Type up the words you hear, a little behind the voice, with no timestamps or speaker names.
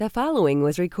The following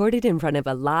was recorded in front of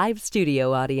a live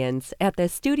studio audience at the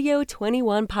Studio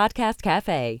 21 Podcast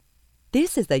Cafe.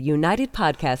 This is the United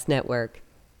Podcast Network.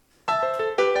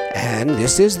 And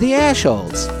this is the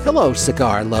Ashholes. Hello,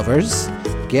 cigar lovers.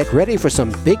 Get ready for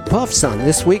some big puffs on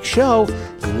this week's show.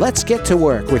 Let's get to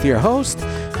work with your host,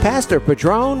 Pastor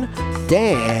Padron,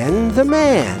 Dan the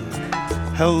Man.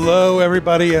 Hello,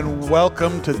 everybody, and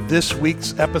welcome to this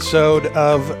week's episode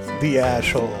of The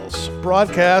Ashholes.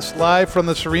 Broadcast live from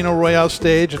the Sereno Royale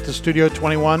stage at the Studio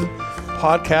 21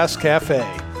 Podcast Cafe.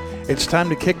 It's time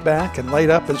to kick back and light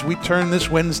up as we turn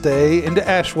this Wednesday into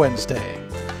Ash Wednesday.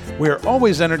 We are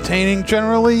always entertaining,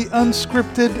 generally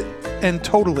unscripted, and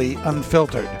totally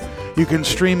unfiltered. You can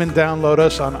stream and download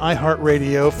us on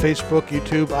iHeartRadio, Facebook,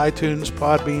 YouTube, iTunes,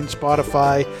 Podbean,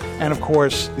 Spotify, and of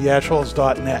course,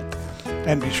 theashholes.net.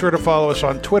 And be sure to follow us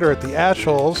on Twitter at The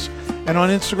Ashholes and on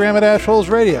Instagram at Ashholes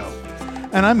Radio.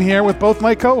 And I'm here with both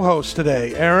my co-hosts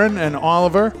today, Aaron and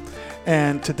Oliver.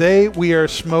 And today we are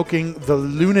smoking the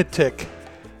Lunatic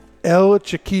El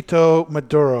Chiquito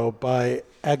Maduro by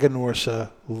Aganorsa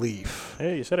Leaf.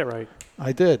 Hey, you said it right.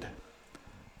 I did.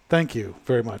 Thank you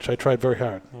very much. I tried very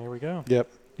hard. There we go.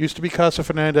 Yep. Used to be Casa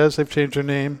Fernandez. They've changed their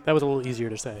name. That was a little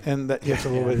easier to say. And it's a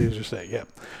little bit easier to say, yeah.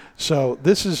 So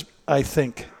this is, I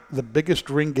think, the biggest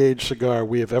ring gauge cigar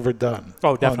we have ever done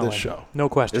on this show. No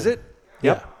question. Is it?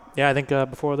 Yep. Yeah, I think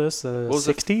before this,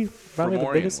 60, probably the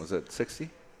biggest. Was it 60?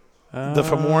 The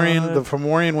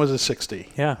Fomorian was a 60.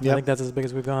 Yeah, yep. I think that's as big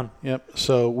as we've gone. Yep.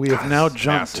 So we have now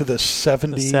jumped to the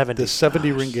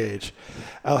 70 ring gauge.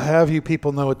 I'll have you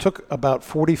people know it took about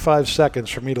 45 seconds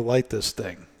for me to light this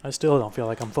thing. I still don't feel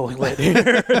like I'm fully lit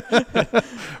here.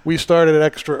 We started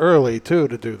extra early, too,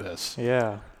 to do this.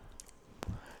 Yeah.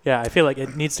 Yeah, I feel like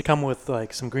it needs to come with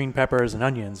like some green peppers and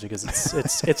onions because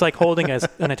it's like holding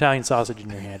an Italian sausage in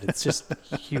your hand. It's just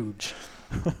huge.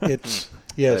 It's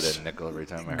yes. I had a nickel every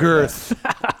time I heard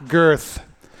Girth.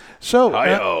 So,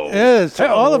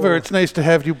 Oliver, it's nice to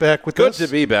have you back with us. Good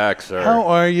to be back, sir. How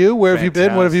are you? Where have you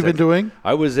been? What have you been doing?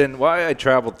 I was I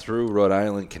traveled through Rhode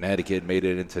Island, Connecticut, made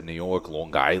it into New York,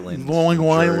 Long Island,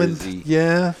 Jersey.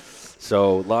 Yeah.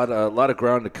 So a lot of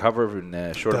ground to cover in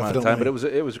a short amount of time, but it was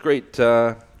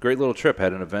a great little trip.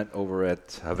 Had an event over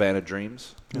at Havana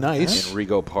Dreams, nice, in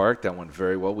Rego Park. That went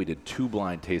very well. We did 2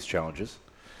 blind taste challenges.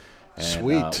 And,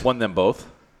 sweet. Won them both.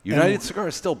 United Cigar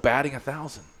is still batting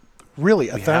 1,000.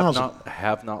 Really, 1,000?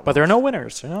 Have not. But there are no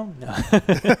winners, you know. No.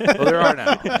 Well, there are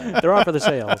now. There are for the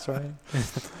sales, right?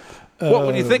 Well,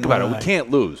 when you think about it, we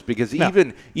can't lose because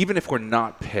even if we're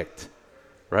not picked.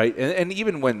 Right, and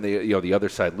even when the other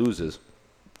side loses,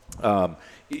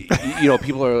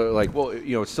 people are like, well,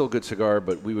 it's still a good cigar,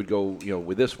 but we would go,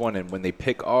 with this one. And when they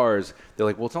pick ours, they're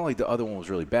like, well, it's not like the other one was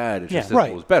really bad. It's just this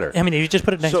one was better. I mean, if you just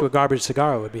put it next to a garbage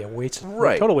cigar, it would be a waste.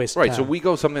 Right, total waste. Of time. So we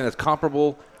go something that's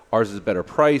comparable. Ours is a better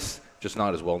price, just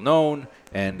not as well known,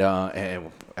 and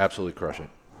absolutely crush it.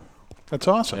 That's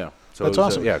awesome. Yeah, so that's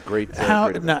awesome. Great.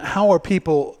 How are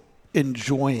people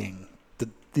enjoying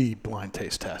the blind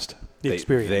taste test?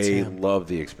 They love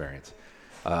the experience.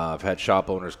 I've had shop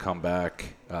owners come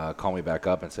back, call me back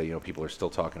up and say, people are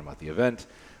still talking about the event.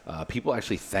 People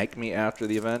actually thank me after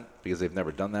the event because they've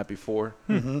never done that before.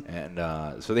 Mm-hmm.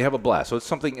 And so they have a blast. So it's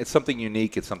something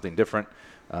unique. It's something different.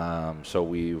 So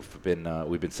we've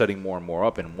been setting more and more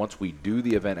up. And once we do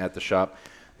the event at the shop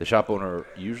owner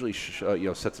usually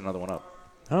sets another one up.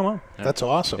 Oh, wow. Yeah. That's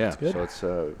awesome. Yeah, that's good.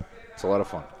 So it's a lot of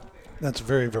fun. That's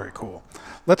very, very cool.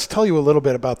 Let's tell you a little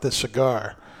bit about this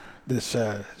cigar, this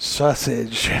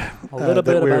sausage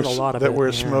that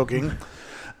we're smoking.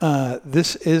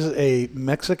 This is a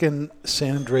Mexican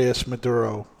San Andreas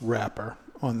Maduro wrapper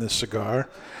on this cigar.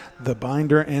 The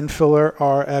binder and filler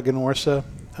are Aganorsa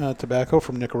tobacco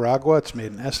from Nicaragua. It's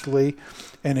made in Esteli,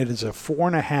 and it is a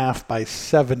 4.5 by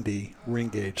 70 ring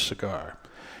gauge cigar.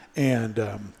 And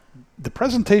the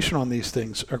presentation on these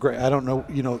things are great. I don't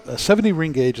know, a 70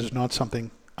 ring gauge is not something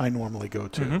I normally go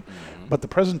to, but the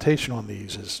presentation on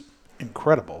these is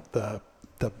incredible. The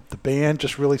band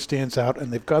just really stands out,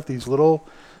 and they've got these little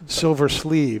silver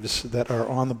sleeves that are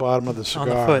on the bottom of the cigar. On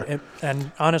the foot,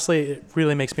 and honestly, it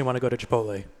really makes me want to go to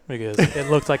Chipotle because it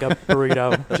looks like a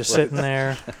burrito just sitting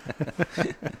there.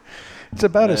 It's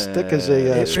about as thick as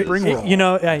a spring roll. You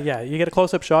get a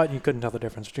close-up shot, and you couldn't tell the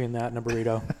difference between that and a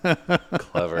burrito.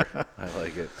 Clever. I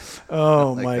like it.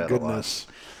 Oh, my goodness.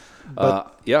 I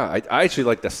actually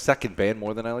like the second band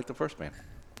more than I like the first band.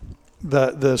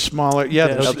 The smaller,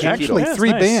 there's actually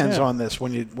 3 bands on this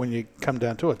when you come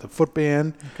down to it. The foot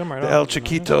band, the El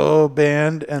Chiquito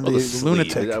band, and the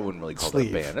Lunatic. I wouldn't really call that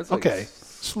a band. That's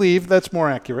sleeve, that's more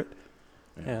accurate.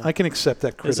 Yeah. I can accept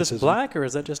that Is criticism. this black or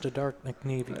is that just a dark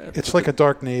navy? It's like a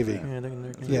dark navy. Yeah, I think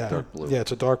dark navy. Yeah, dark blue. yeah,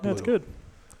 it's a dark blue. That's good.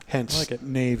 Hence, I like it.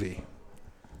 navy.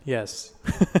 Yes.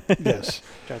 Yes.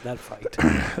 Tried that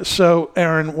fight. So,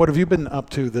 Aaron, what have you been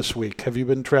up to this week? Have you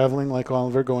been traveling like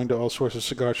Oliver, going to all sorts of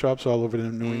cigar shops all over the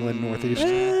New England, Northeast?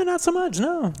 Not so much.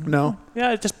 No. No.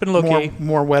 Yeah, it's just been low key.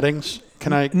 More weddings?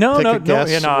 Can I No, take no, a guess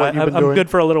no. Yeah, no. what you've been I'm doing? good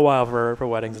for a little while for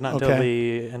weddings. Not until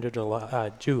Okay. the end of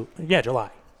July. July.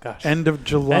 Gosh. End of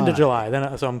July. End of July.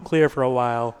 Then, so I'm clear for a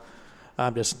while.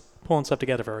 I'm just pulling stuff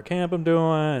together for a camp I'm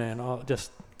doing, and all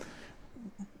just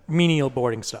menial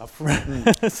boarding stuff.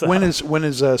 So, When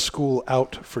is school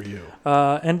out for you?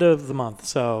 end of the month,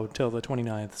 so till the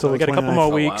 29th. So Till we the got a couple 29th. more Oh,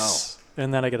 weeks,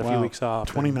 and then I get a few Wow. weeks off.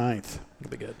 29th.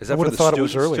 It'll be good. Is I that for would've the thought it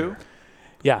was students earlier.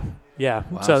 too? Yeah.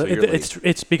 Wow, so so you're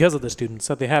it's because of the students.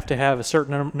 So they have to have a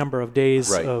certain number of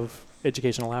days Right. of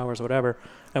educational hours or whatever.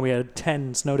 And we had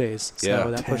 10 snow days. So Yeah.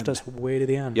 that pushed 10. us way to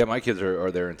the end. Yeah, my kids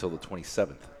are there until the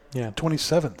 27th. Yeah.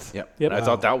 27th. Yep. Yep. And I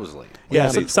thought that was late. Yeah,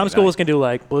 Yeah, some schools can do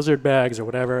like blizzard bags or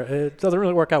whatever. It doesn't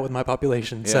really work out with my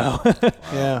population. Yeah. So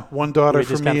Yeah, one daughter we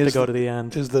for just me have to is go to the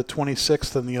end. is the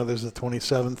 26th and the other's the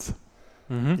 27th.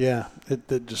 Mm-hmm. Yeah,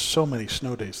 just so many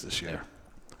snow days this year.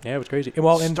 Yeah, it was crazy.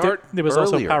 Well, and Start there was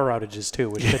also earlier. power outages too,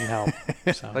 which didn't help.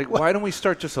 So. Like, why don't we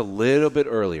start just a little bit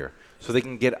earlier so they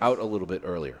can get out a little bit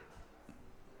earlier?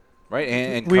 Right?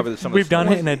 And cover some of the we've done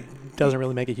snow. it, and it doesn't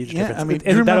really make a huge Yeah, difference. I mean, do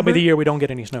and you that'll be remember- the year we don't get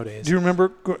any snow days. Do you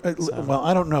remember? So- Well,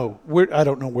 I don't know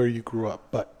where you grew up,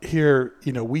 but here,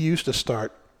 we used to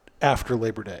start after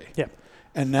Labor Day. Yeah.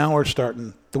 And now we're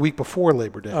starting the week before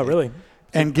Labor Day. Oh, really?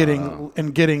 And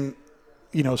getting,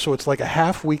 so it's like a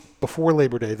half week before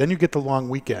Labor Day. Then you get the long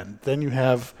weekend. Then you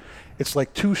have, it's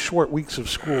like 2 short weeks of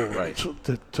school, Right.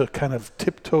 to kind of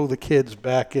tiptoe the kids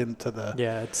back into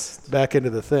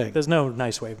the thing. There's no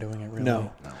nice way of doing it, really.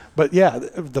 No. But yeah,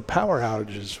 the power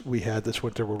outages we had this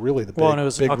winter were really the big, Well, and it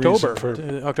was big October.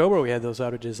 reason for October we had those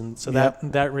outages, and so Yep.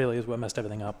 that really is what messed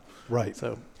everything up. right,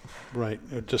 So right.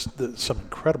 Just some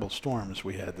incredible storms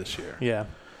we had this year. yeah,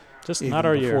 just Even not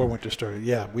our before year. winter started.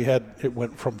 Yeah, it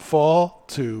went from fall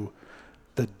to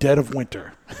the dead of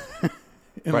winter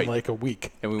in Right. like a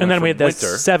week. And, And then we had the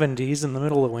winter. 70s in the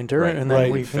middle of winter, Right. and then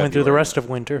Right. we In went through the February. rest of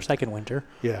winter, second winter.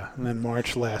 Yeah, and then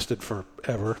March lasted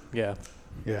forever. Yeah.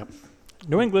 Yeah,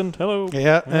 New England, hello.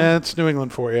 yeah, Yeah. it's New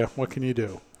England for you. What can you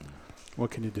do? What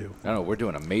can you do? I don't know. We're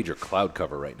doing a major cloud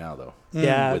cover right now, though.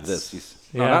 Yeah. With it's- this.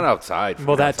 yeah. No, not outside.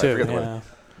 Well, that outside, too. forget the Yeah. weather.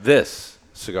 This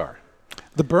cigar.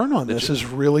 The burn on this is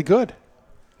really good.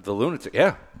 The Lunatic.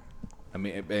 Yeah. I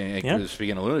mean, Yeah.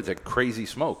 speaking of Lunatic, crazy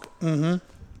smoke.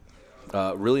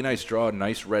 Mm-hmm. Really nice draw.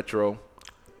 Nice retro.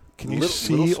 Can you Little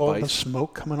see all the spice.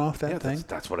 smoke coming off that Yeah, thing?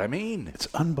 that's what I mean. It's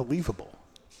unbelievable.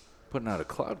 Putting out a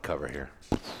cloud cover here.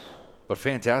 But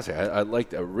fantastic. I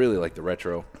really like the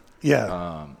retro.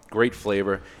 Yeah. Great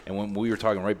flavor. And when we were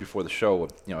talking right before the show,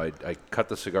 I cut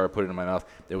the cigar, put it in my mouth.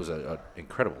 There was an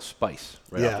incredible spice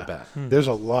right off the bat. There's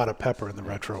a lot of pepper in the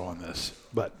retro on this,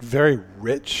 but very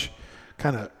rich,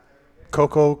 kind of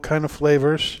cocoa kind of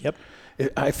flavors. Yep.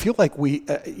 I feel like we,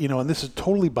 and this is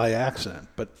totally by accident,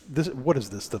 but what is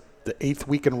this? The 8th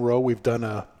week in a row we've done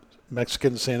a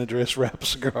Mexican San Andreas wrap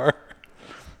cigar.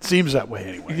 Seems that way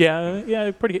anyway. Yeah,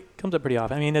 it comes up pretty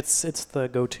often. I mean, it's the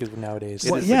go-to nowadays.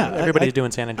 Well, yeah, everybody's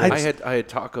doing San Andreas. I had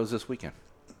tacos this weekend.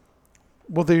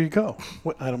 Well, there you go.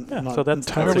 I'm not so that's-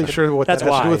 entirely that's- sure what that's that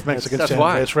has to do why. with Mexican That's San why.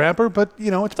 Andreas wrapper, but it's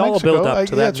all a Mexico. build-up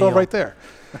to that it's all meal. right there.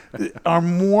 Are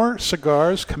more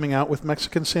cigars coming out with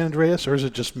Mexican San Andreas, or is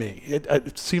it just me?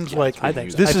 It seems like I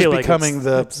think so. this I is feel like becoming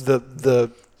it's-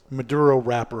 the Maduro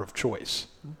wrapper of choice.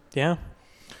 Yeah,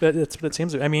 that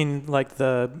seems. I mean, like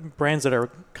the brands that are,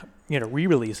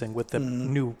 re-releasing with the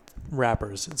new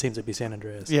wrappers. It seems to be San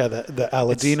Andreas. Yeah, the It's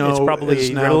Aladino probably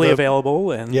is now readily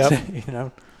available, and Yep.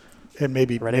 Readily and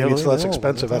maybe it's less available.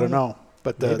 expensive. I don't know,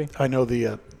 but Maybe. I know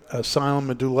the Asylum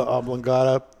Medulla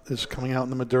Oblongata is coming out in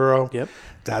the Maduro. Yep.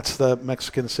 That's the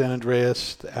Mexican San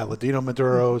Andreas, the Aladino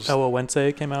Maduros. El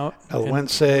Owense came out. El in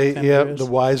Owense, San yeah, Andreas. the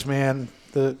Wise Man,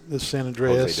 the San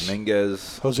Andreas.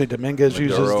 Jose Dominguez.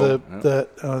 Maduro,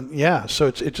 Maduro, uses so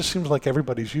it just seems like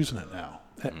everybody's using it now.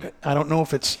 I don't know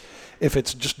if it's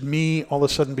just me all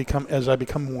of a sudden as I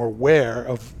become more aware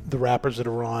of the wrappers that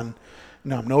are on,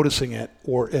 now I'm noticing it,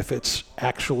 or if it's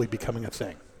actually becoming a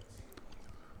thing.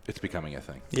 It's becoming a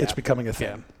thing. Yeah. It's becoming a thing.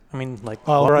 Yeah. I mean, like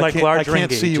Oliver, like I large can't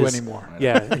ring see you gauges. anymore.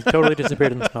 Yeah, it totally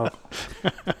disappeared in the smoke.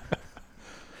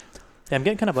 Yeah, I'm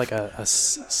getting kind of like a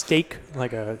steak,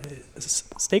 like a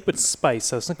steak with spice.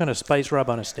 So it's some kind of spice rub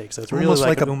on a steak. So it's really Almost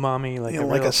like like an a- umami,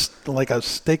 Like a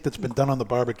steak that's been done on the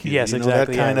barbecue. yes, you know,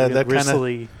 exactly. That kind of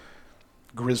bristly.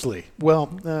 Grizzly. Well,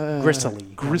 Gristly.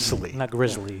 Grizzly. Not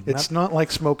grizzly. It's not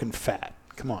like smoking fat.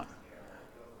 Come on.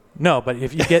 No, but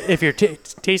if you're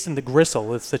tasting the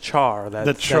gristle, it's the char.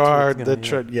 The charred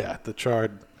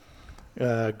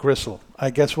gristle. I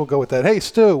guess we'll go with that. Hey,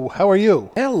 Stu, how are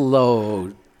you?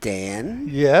 Hello, Dan.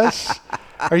 Yes.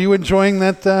 Are you enjoying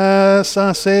that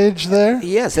sausage there?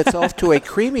 Yes, it's off to a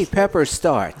creamy pepper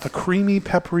start. A creamy,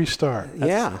 peppery start.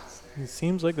 Yeah. It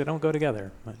seems like they don't go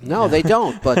together. No, they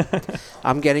don't, but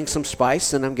I'm getting some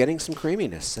spice and I'm getting some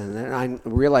creaminess. And then I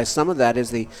realize some of that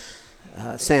is the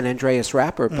San Andreas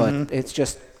wrapper, but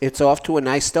it's off to a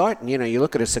nice start. And, you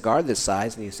look at a cigar this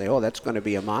size and you say, oh, that's going to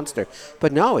be a monster.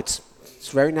 But no, it's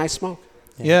very nice smoke.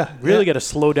 Yeah. Really got to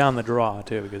slow down the draw,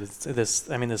 too, because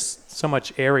there's so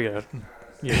much area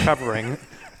you're covering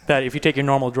that if you take your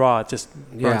normal draw, it just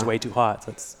burns way too hot.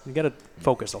 So you got to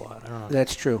focus a lot. I don't know.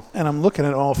 That's true. And I'm looking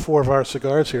at all 4 of our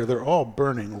cigars here. They're all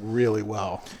burning really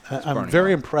well. I'm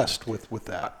very impressed with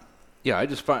that. Yeah,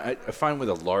 I find with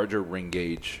a larger ring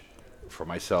gauge for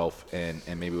myself, and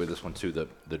maybe with this one too,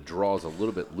 the draw is a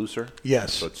little bit looser.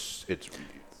 Yes. So it's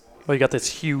well, you got this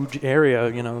huge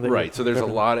area, right. So there's a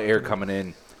lot of air coming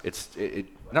in. It's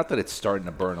not that it's starting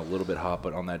to burn a little bit hot,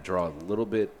 but on that draw a little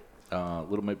bit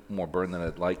more burn than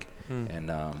I'd like,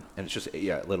 and it's just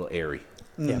a little airy.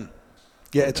 Yeah.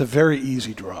 Yeah, it's a very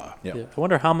easy draw. Yeah. I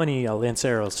wonder how many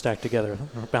Lanceros stacked together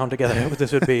or bound together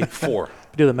this would be. 4.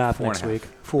 Do the math 4 next week.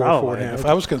 4 and a half.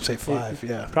 I was going to say 5.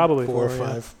 Yeah, probably 4 or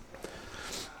 4, 5.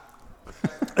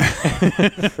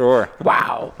 Sure.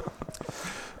 Wow.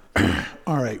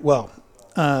 All right. Well,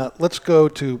 let's go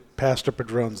to Pastor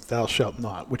Padron's "Thou Shalt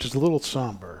Not," which is a little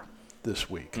somber this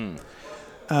week.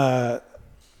 Pastor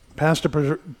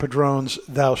Padron's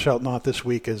 "Thou Shalt Not" this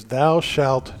week is "Thou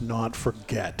shalt not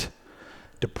forget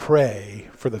to pray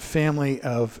for the family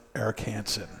of Eric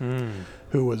Hansen,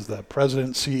 who was the president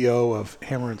and CEO of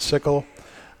Hammer and Sickle.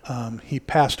 He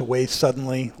passed away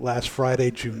suddenly last Friday,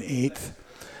 June 8th.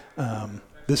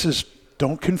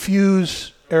 Don't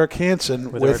confuse Eric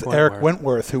Hansen with Eric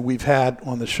Wentworth, who we've had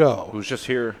on the show. Who was just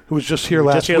here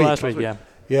last week. Last week, yeah.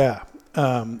 Yeah.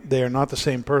 They are not the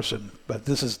same person, but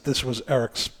this was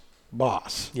Eric's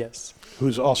boss. Yes.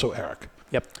 Who's also Eric.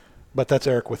 Yep. But that's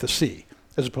Eric with a C,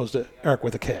 as opposed to Eric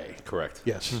with a K. Correct.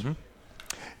 Yes. Mm-hmm.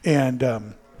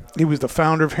 And he was the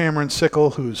founder of Hammer and Sickle,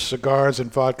 whose cigars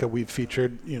and vodka we've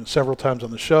featured several times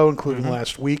on the show, including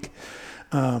last week.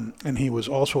 And he was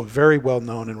also a very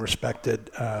well-known and respected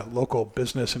local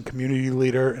business and community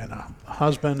leader, and a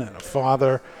husband and a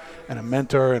father and a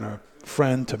mentor and a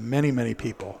friend to many, many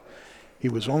people. He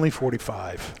was only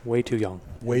 45. Way too young.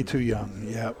 Way too young,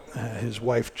 yeah. His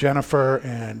wife, Jennifer,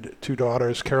 and 2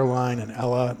 daughters, Caroline and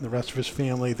Ella, and the rest of his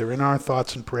family, they're in our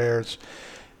thoughts and prayers,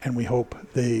 and we hope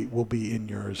they will be in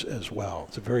yours as well.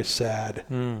 It's a very sad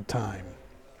time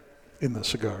in the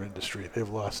cigar industry. They've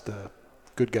lost a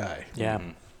good guy. Yeah.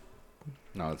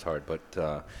 No, it's hard, but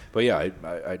yeah,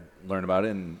 I learned about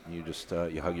it, and you just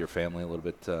you hug your family a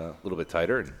little bit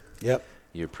tighter, and Yep.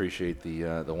 you appreciate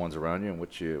the ones around you and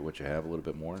what you have a little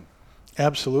bit more.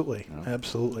 Absolutely,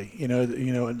 absolutely.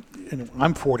 And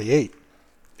I'm 48,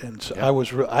 and so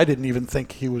I didn't even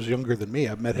think he was younger than me.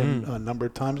 I've met him a number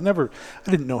of times. I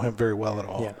didn't know him very well at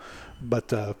all. Yeah. But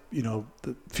the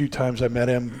few times I met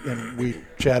him and we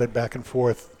chatted back and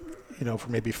forth, for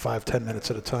maybe 5-10 minutes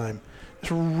at a time.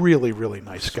 He's a really, really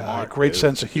nice guy. Smart, Great dude.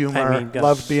 sense of humor.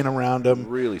 Loved being around him.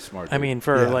 Really smart. Dude. I mean,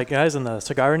 for guys in the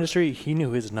cigar industry, he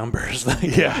knew his numbers. You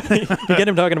get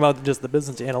him talking about just the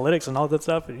business analytics and all that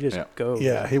stuff, and you just go.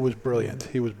 Yeah, he was brilliant.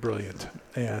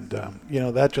 And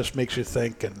that just makes you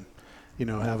think. And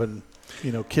having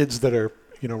kids that are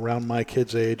around my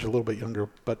kids' age, a little bit younger,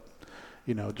 but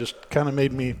just kind of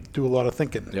made me do a lot of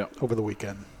thinking over the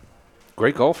weekend.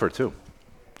 Great golfer too.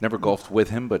 Never golfed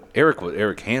with him, but Eric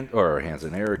Wentworth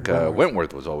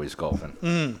was always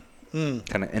golfing.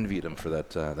 Kind of envied him for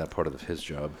that part of his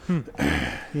job.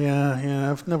 Yeah.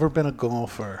 I've never been a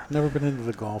golfer. Never been into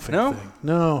the golfing thing.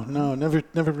 No.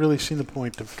 Never really seen the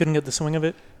point of. Couldn't get the swing of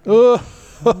it. And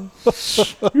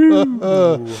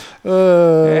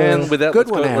with that,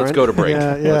 let's go to break.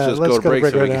 Let's just go to break.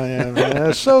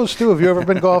 So, Stu, have you ever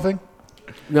been golfing?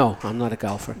 No, I'm not a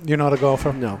golfer. You're not a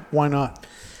golfer? No. Why not?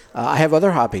 I have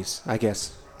other hobbies, I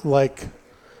guess. Like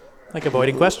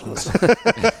avoiding questions.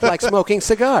 Like smoking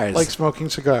cigars.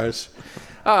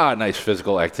 Nice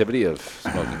physical activity of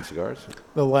smoking cigars.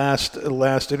 The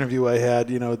last interview I had,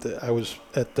 I was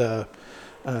at the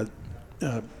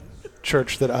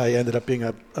church that I ended up being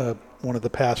one of the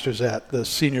pastors at. The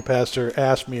senior pastor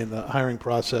asked me in the hiring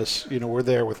process, we're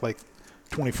there with like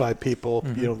 25 people,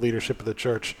 leadership of the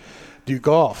church, do you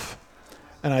golf?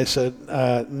 And I said,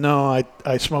 no,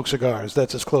 I smoke cigars.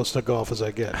 That's as close to golf as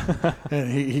I get.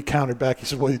 And he countered back. He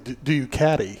said, well, do you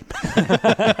caddy?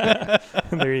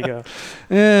 There you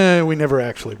go. We never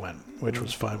actually went, which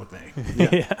was fine with me.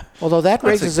 Yeah. Although that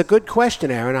raises a good question,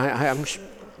 Aaron.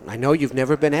 I know you've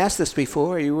never been asked this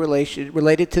before. Are you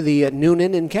related to the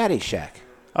Noonan and Caddyshack?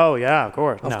 Oh, yeah, of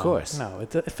course. Of course. No,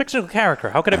 it's a fictional character.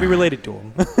 How could I be related to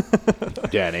him?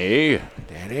 Danny.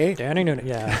 Danny Noonan,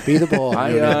 yeah. Be the ball.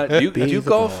 Do you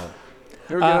golf?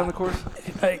 You ever get on the course?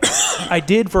 I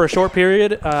did for a short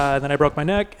period, then I broke my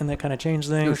neck, and that kind of changed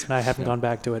things, and I haven't gone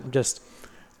back to it. Just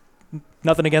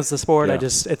nothing against the sport. Yeah.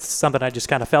 It's something I just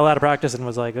kind of fell out of practice and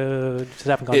was like, just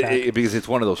haven't gone back. Because it's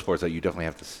one of those sports that you definitely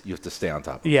have to stay on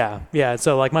top of. Yeah.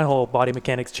 So like my whole body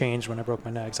mechanics changed when I broke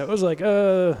my neck. So it was like,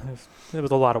 it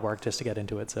was a lot of work just to get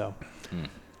into it. So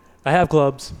I have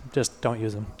clubs, just don't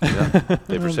use them. Yeah.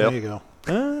 They for sale? There you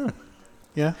go.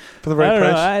 Yeah, for the right I don't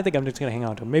price. know. I think I'm just gonna hang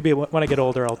on to them. Maybe when I get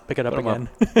older, I'll pick it up again.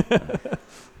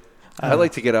 I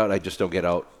like to get out. I just don't get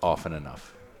out often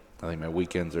enough. I think my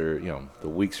weekends are, the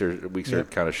weeks are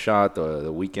kind of shot.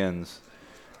 The weekends,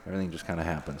 everything just kind of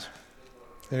happens.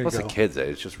 There Plus you go. the kids,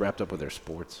 it's just wrapped up with their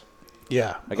sports.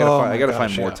 Yeah. I gotta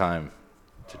find more time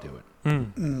to do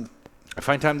it. I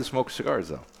find time to smoke cigars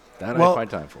though. That I find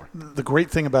time for. The great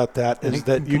thing about that is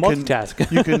that you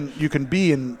multitask. you can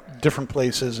be in different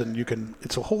places, and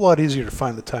it's a whole lot easier to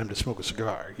find the time to smoke a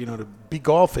cigar. To be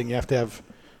golfing, you have to have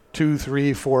 2,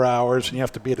 3, 4 hours, and you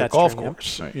have to be at a golf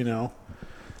course. Right.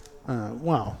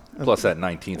 Wow. Plus that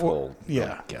 19th hole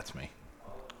gets me.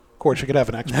 Of course, you could have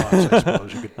an Xbox, I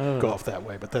suppose. You could golf that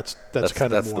way, but that's kind of more.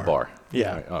 That's the bar.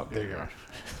 Yeah. Right. Oh, there you go.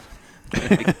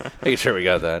 Making sure we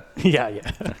got that. Yeah.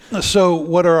 So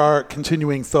what are our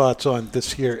continuing thoughts on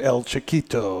this here El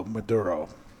Chiquito Maduro?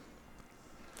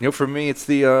 For me, it's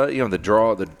the the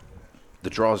draw. The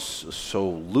draw's so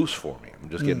loose for me. I'm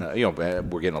just getting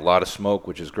we're getting a lot of smoke,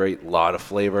 which is great. A lot of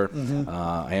flavor.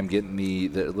 I am getting the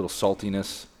little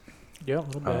saltiness. Yeah, a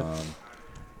little bit.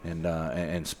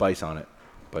 And spice on it.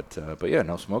 But yeah,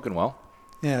 no, smoking well.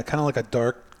 Yeah, kind of like a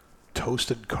dark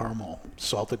toasted caramel,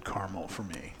 salted caramel for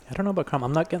me. I don't know about caramel.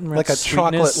 I'm not getting Like a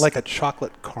sweetness.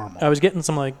 chocolate caramel. I was getting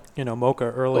some mocha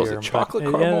earlier. Was it chocolate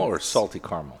caramel or salty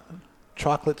caramel?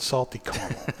 Chocolate salty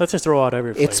caramel. Let's just throw out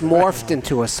every flavor. It's morphed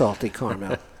into a salty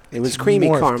caramel. It was creamy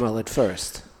caramel at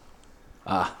first.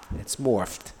 It's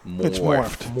morphed. It's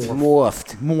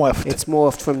morphed. It's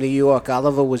morphed from New York.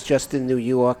 Oliver was just in New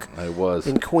York. I was.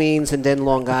 In Queens and then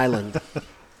Long Island. He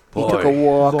Boy. took a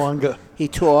walk. Longer. He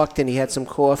talked and he had some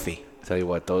coffee. Tell you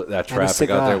what, that traffic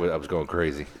out there, I was going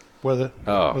crazy. Were you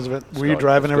going-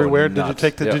 driving I was everywhere? going Did you nuts.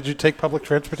 take Yeah. Did you take public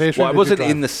transportation? Well, I or did wasn't you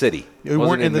drive? in the city. You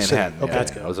weren't in the city. Manhattan. Okay. Yeah,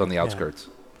 That's I was on the outskirts.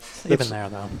 Even there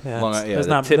though. Yeah, there's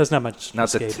the not much. Not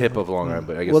the escape. tip of Long Island,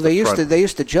 but I guess Well, the they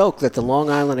used to joke that the Long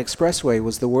Island Expressway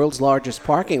was the world's largest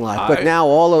parking lot, but now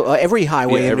every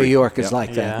highway in New York is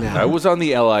like that now. I was on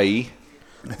the LIE.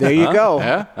 There you go.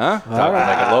 Yeah? Talking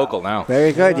like a local now.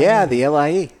 Very good. Yeah, the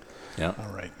LIE. Yeah.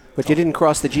 All right. But you didn't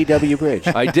cross the GW Bridge.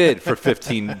 I did for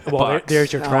 15 Well, bucks.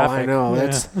 there's your traffic. Oh, I know. Yeah.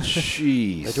 That's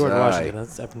Jeez. The George Washington.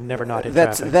 I've never not hit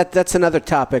that's traffic. that's another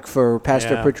topic for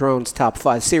Pastor Yeah. Padron's top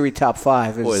 5, Siri top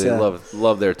 5. Is, Boy, they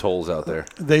love their tolls out there.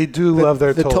 They do love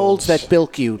their the tolls. tolls that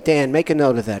bilk you. Dan, make a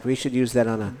note of that. We should use that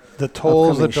on a The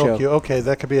tolls that upcoming bilk show. you. Okay,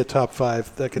 that could be a top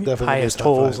 5. That could definitely Highest be a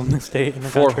top tolls 5. in the state in the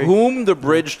For country. whom the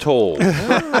bridge tolls. There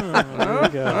you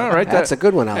go. All right, That's a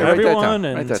good one, Oliver. Write that down. Everyone Write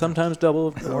that and down. sometimes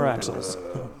double or axles.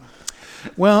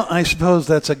 Well, I suppose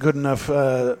that's a good enough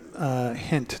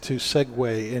hint to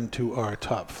segue into our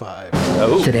top 5.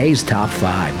 Oh. Today's Top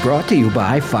 5 brought to you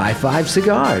by 5-5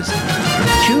 Cigars.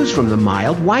 Choose from the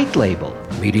mild white label,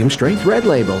 medium strength red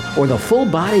label, or the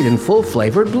full-bodied and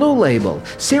full-flavored blue label.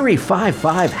 Siri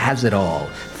 5-5 has it all.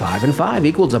 5 and 5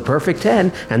 equals a perfect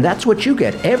 10, and that's what you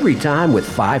get every time with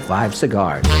 5-5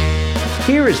 Cigars.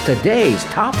 Here is today's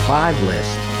Top 5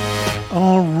 list.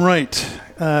 All right.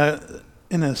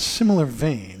 In a similar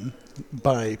vein,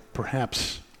 by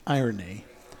perhaps irony,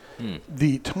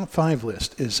 the top 5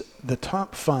 list is the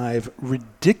top 5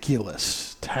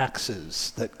 ridiculous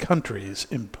taxes that countries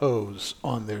impose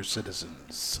on their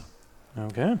citizens.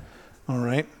 Okay. All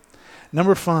right.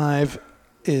 Number 5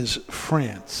 is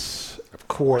France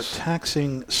for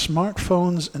taxing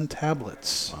smartphones and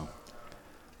tablets. Wow.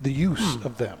 The use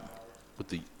of them. With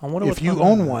the I wonder If what's you on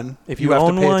own there. one, if you you have to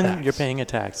own pay a one, tax. you're paying a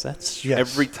tax. That's Yes.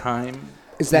 every time.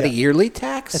 Is that a Yeah. yearly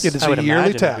tax? It is I a would yearly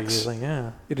imagine it'd be tax. usually, yeah.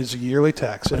 It is a yearly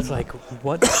tax. But And it's like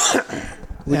what?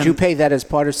 Would you pay that as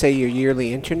part of, say, your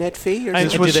yearly internet fee? Or This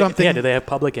something? was something- Yeah. Do they have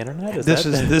public internet? this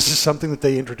is something that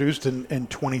they introduced in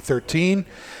 2013,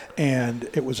 and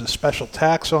it was a special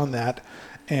tax on that.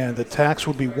 and the tax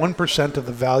would be 1% of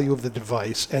the value of the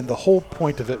device, and the whole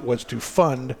point of it was to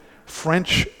fund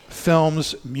French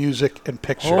films, music, and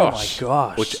pictures. Oh my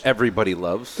gosh! Which everybody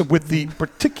loves. With the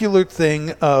particular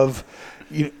thing of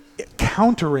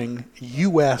countering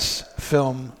U.S.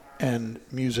 film and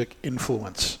music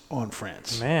influence on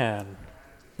France. Man,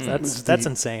 that's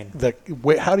insane.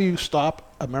 How do you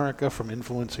stop America from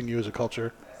influencing you as a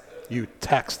culture? You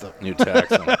tax them. You tax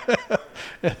them.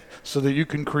 So that you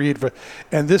can create.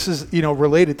 And this is,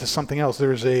 related to something else.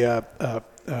 There's a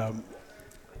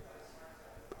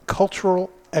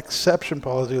cultural exception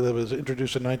policy that was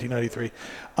introduced in 1993.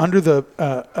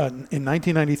 In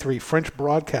 1993, French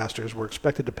broadcasters were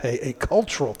expected to pay a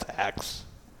cultural tax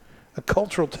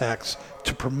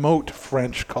to promote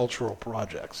French cultural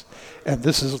projects. And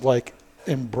this is like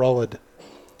umbrellaed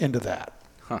into that.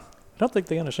 I don't think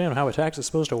they understand how a tax is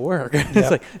supposed to work.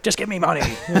 It's like, just give me money.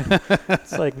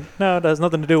 It's like, no, it has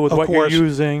nothing to do with what you're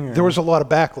using. There was a lot of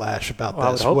backlash about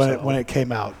this when it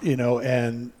came out,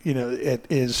 and it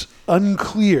is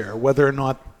unclear whether or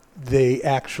not they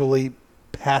actually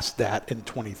passed that in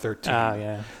 2013.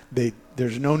 Yeah.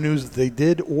 There's no news that they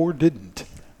did or didn't,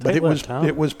 but it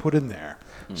was put in there.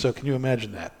 So can you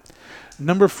imagine that?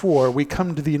 Number 4, we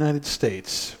come to the United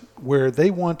States, where they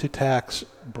want to tax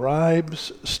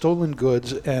bribes, stolen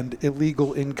goods, and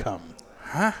illegal income.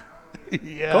 Huh?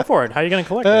 Yeah. Go for it. How are you going to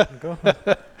collect it? Go.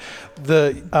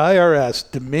 The IRS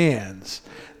demands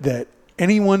that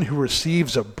anyone who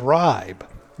receives a bribe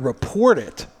report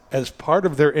it as part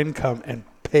of their income and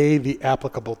pay the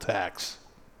applicable tax.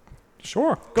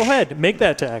 Sure. Go ahead. Make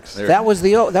that tax. That was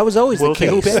always We'll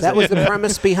the case. That was the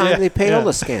premise behind the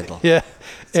payola scandal. Yeah.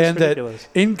 And ridiculous.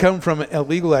 That income from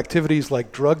illegal activities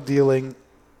like drug dealing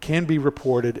can be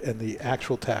reported, and the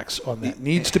actual tax on that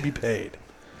needs to be paid.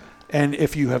 And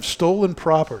if you have stolen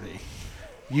property,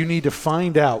 you need to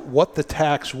find out what the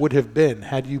tax would have been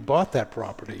had you bought that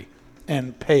property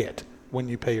and pay it when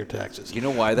you pay your taxes. You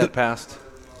know why that passed?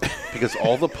 Because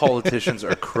all the politicians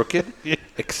are crooked,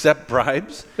 except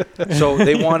bribes. So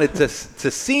they wanted to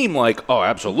seem like, oh,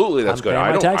 absolutely, that's good.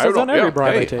 I don't on every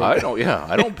bribe I take. I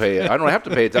don't pay. I don't have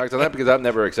to pay a tax on that because I've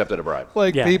never accepted a bribe.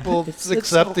 People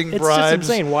accepting bribes, just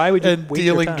insane. Why would you and waste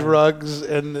your dealing time? drugs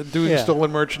and doing stolen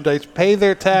merchandise, pay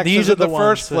their taxes These are in the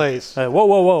first place.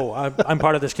 Whoa! I'm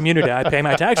part of this community. I pay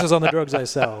my taxes on the drugs I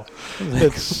sell.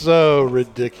 It's so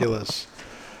ridiculous.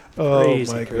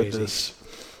 Crazy, my goodness.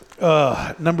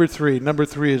 Number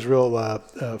three is real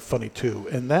funny too,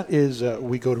 and that is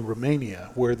we go to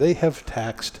Romania, where they have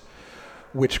taxed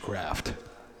witchcraft.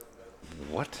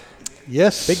 What?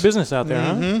 Yes, big business out there,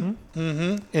 huh?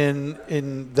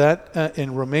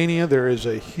 In Romania, there is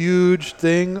a huge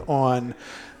thing on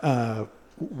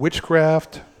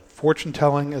witchcraft, fortune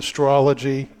telling,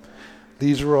 astrology.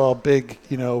 These are all big,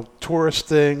 tourist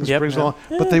things.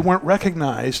 But they weren't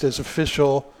recognized as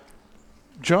official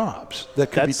jobs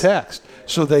that could be taxed.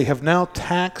 So they have now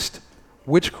taxed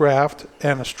witchcraft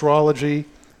and astrology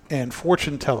and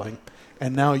fortune telling,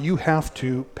 and now you have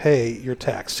to pay your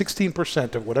tax.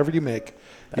 16% of whatever you make,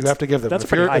 you have to give them. That's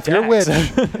if you're a witch,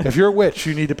 if you're a witch,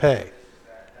 you need to pay.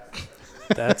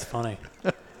 That's funny.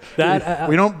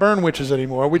 We don't burn witches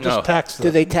anymore. We just tax them. Do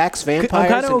they tax vampires? I'm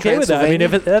kind of okay with that. I mean,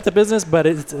 if that's a business, but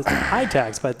it's high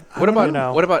tax. But what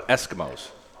about Eskimos? Is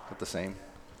that the same?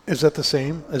 Is that the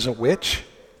same as a witch?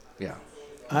 Yeah.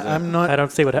 I'm not. I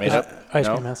don't see what ice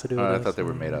cream has to do with it. I thought they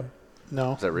were made up.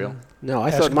 No. Is that real? No,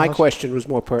 I thought my question was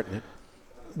more pertinent.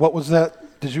 What was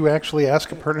that? Did you actually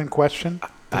ask a pertinent question?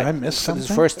 Did I miss something? It's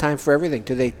the first time for everything.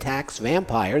 Do they tax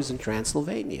vampires in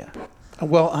Transylvania?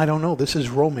 Well, I don't know. This is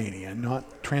Romania,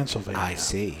 not Transylvania. I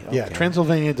see. Okay. Yeah,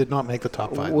 Transylvania did not make the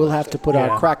top 5. We'll have to put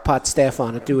our crockpot staff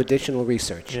on it, do additional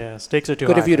research. Yeah, stakes are too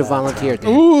high. Good of you to volunteer, Dan.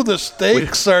 Ooh, the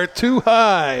stakes are too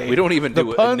high. We don't even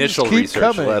do initial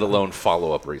research, let alone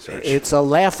follow-up research. It's a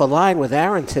laugh a line with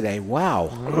Aaron today. Wow.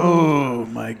 Oh,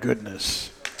 my goodness.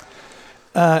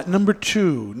 Number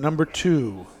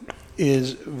two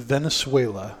is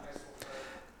Venezuela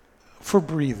for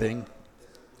breathing.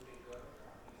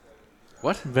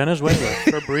 What? Venezuela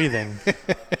for breathing.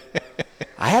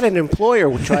 I had an employer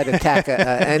who tried to tack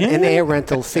an air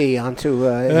rental fee onto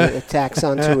a tax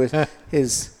onto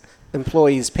his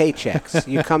employees' paychecks.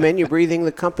 You come in, you're breathing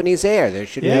the company's air. There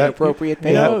should be an appropriate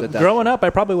payroll deduction. Growing up,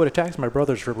 I probably would have taxed my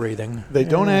brothers for breathing. They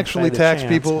don't actually tax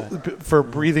people for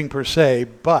breathing per se,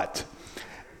 but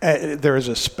there is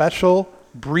a special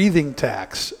breathing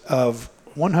tax of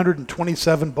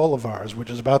 127 bolivars,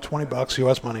 which is about $20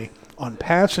 U.S. money, on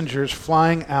passengers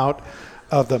flying out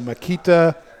of the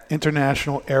Chiquito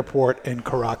International Airport in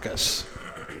Caracas.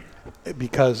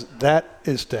 because that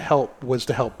was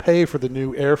to help pay for the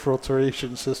new air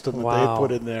filtration system that they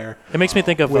put in there. It makes me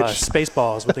think of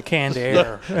Spaceballs with the canned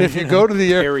air. If you go to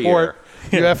the airport,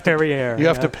 you have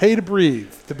to pay to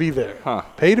breathe to be there. Huh.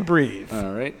 Pay to breathe.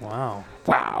 All right. Wow.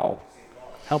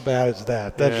 How bad is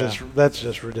that? That's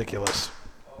just ridiculous.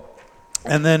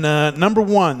 And then the number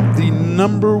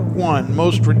one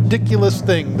most ridiculous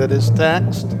thing that is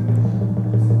taxed,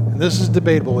 and this is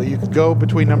debatable. You could go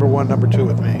between number one and number two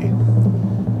with me.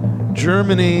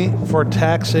 Germany for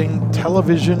taxing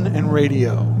television and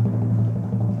radio.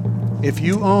 If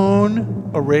you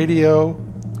own a radio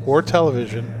or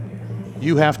television,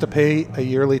 you have to pay a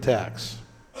yearly tax.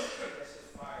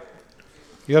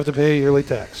 You have to pay a yearly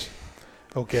tax.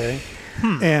 Okay?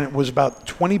 And it was about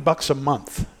 $20 a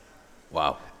month.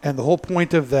 Wow. And the whole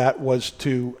point of that was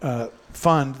to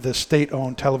fund the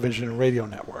state-owned television and radio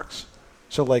networks.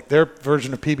 So like their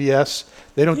version of PBS,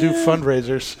 they don't do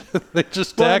fundraisers. They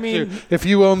just tax you if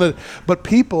you own the. But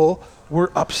people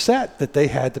were upset that they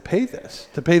had to pay this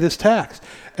tax.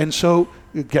 And so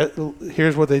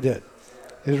here's what they did.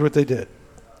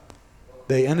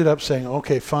 They ended up saying,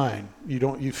 okay, fine.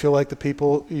 You feel like the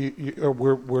people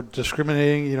we're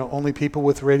discriminating. Only people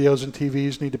with radios and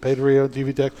TVs need to pay the radio and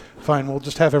TV tax. Fine, we'll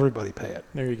just have everybody pay it.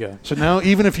 There you go. So now,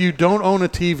 even if you don't own a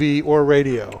TV or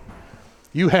radio,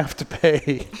 you have to pay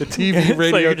the TV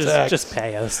radio tax. Just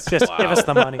pay us. Just give us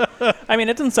the money. I mean,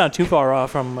 it doesn't sound too far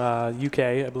off from UK.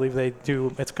 I believe they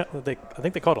do. I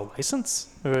think they call it a license,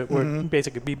 where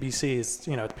basically BBC is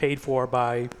paid for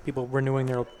by people renewing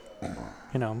their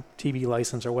TV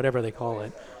license or whatever they call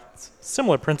it. It's a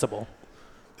similar principle.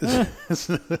 And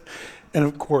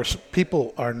of course,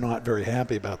 people are not very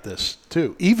happy about this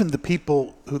too. Even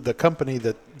the company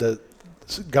that the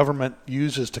government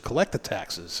uses to collect the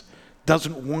taxes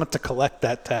doesn't want to collect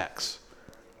that tax.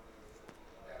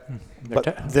 They're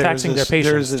taxing their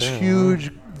patients.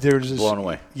 There's this blown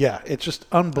away. Yeah, it's just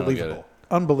unbelievable.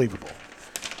 Unbelievable.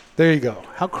 There you go.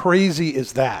 How crazy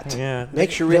is that? Yeah.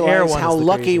 Makes you realize how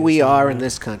lucky we are in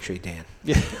this country, Dan.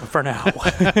 Yeah. For now.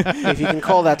 If you can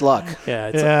call that luck. Yeah,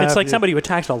 it's like somebody would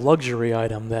tax a luxury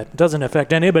item that doesn't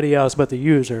affect anybody else but the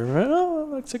user.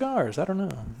 Like cigars. I don't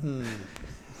know.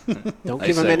 Don't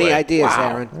give them any ideas,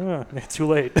 Aaron. It's too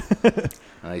late.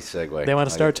 Nice segue. They want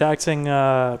to start taxing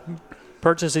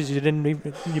purchases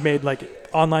you made, like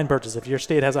online purchases. If your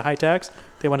state has a high tax,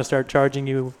 they want to start charging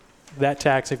you that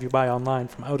tax if you buy online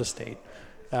from out of state.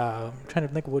 I'm trying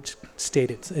to think of which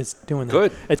state it's doing that.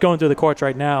 Good. It's going through the courts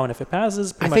right now, and if it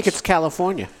passes, I think it's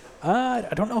California. I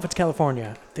don't know if it's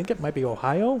California. I think it might be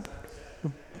Ohio.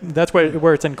 That's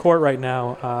where it's in court right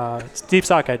now. Steve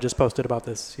Sockhead just posted about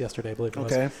this yesterday, I believe it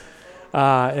was. Okay.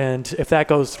 And if that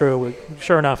goes through,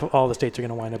 sure enough, all the states are going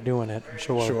to wind up doing it.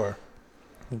 Sure.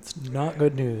 It's not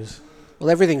good news. Well,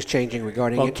 everything's changing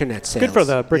regarding internet sales. Good for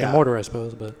the brick and mortar, I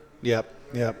suppose. But Yep.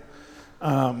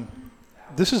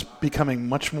 This is becoming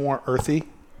much more earthy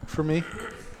for me.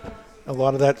 A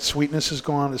lot of that sweetness is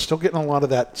gone. It's still getting a lot of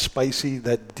that spicy,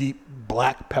 that deep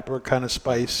black pepper kind of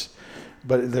spice,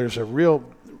 but there's a real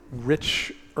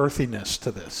rich earthiness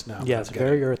to this now. Yeah, it's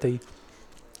very earthy.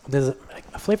 There's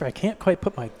a flavor I can't quite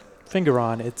put my finger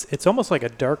on. It's almost like a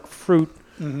dark fruit,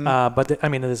 but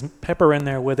there's pepper in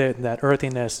there with it, and that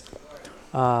earthiness.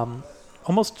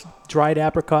 Almost dried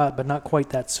apricot, but not quite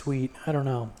that sweet. I don't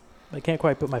know. I can't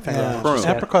quite put my finger on it. Prune.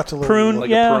 Apricot's a little prune, like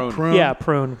yeah, a prune. Yeah,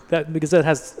 prune. Because it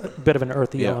has a bit of an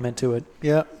earthy element to it.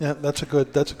 Yeah, that's a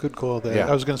good call there. Yeah.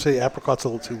 I was going to say apricot's a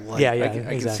little too light. Yeah,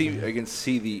 exactly. I can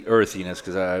see the earthiness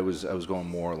because I was going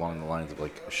more along the lines of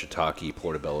like shiitake,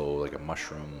 portobello, like a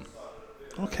mushroom.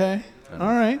 Okay. All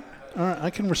right. I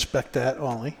can respect that,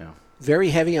 Ollie. Yeah.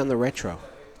 Very heavy on the retro.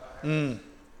 Oh,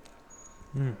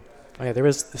 yeah, there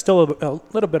is still a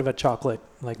little bit of a chocolate,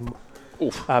 like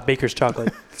baker's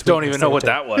chocolate. Don't even know what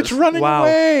that was. It's running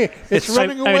away. It's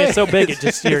running away. I mean, it's so big, it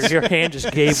just your hand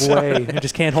just gave way. You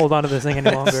just can't hold on to this thing any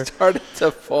longer. It started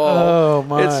to fall. Oh,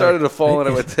 my. It started to fall,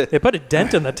 and They put a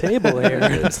dent in the table here.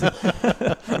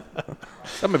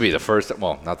 That might be the first.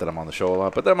 Well, not that I'm on the show a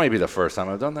lot, but that might be the first time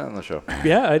I've done that on the show.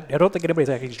 Yeah, I don't think anybody's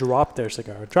actually dropped their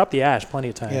cigar. Dropped the ash plenty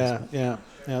of times. Yeah.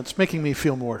 It's making me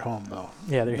feel more at home, though.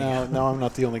 Yeah, there you go. Now I'm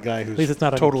not the only guy who's least it's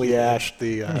not totally ashed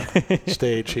the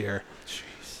stage here.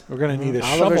 Jeez. We're going to need a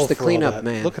shovel Oliver's the for all cleanup that.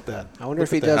 man. Look at that. I wonder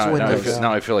if he does windows.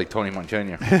 Now I feel like Tony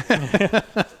Montana.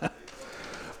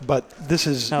 But this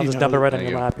is... I'll just dump it right on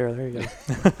your lap here. There you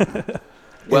go.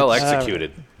 Well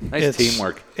executed. Nice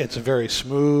teamwork. It's very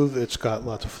smooth. It's got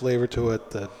lots of flavor to it.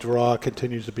 The draw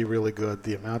continues to be really good.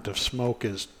 The amount of smoke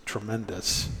is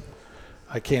tremendous.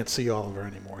 I can't see Oliver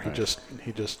anymore. He just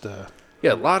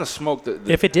Yeah, a lot of smoke.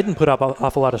 If it didn't put up an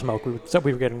awful lot of smoke,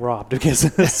 we were getting robbed because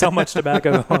there's so much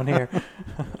tobacco going here.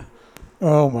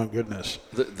 Oh, my goodness.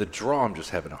 The draw I'm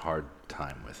just having a hard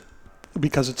time with.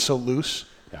 Because it's so loose?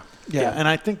 Yeah. And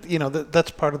I think,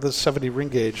 that's part of the 70 ring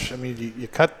gauge. I mean, you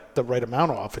cut the right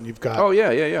amount off and you've got... Oh,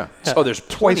 yeah. Oh, there's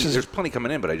twice there's plenty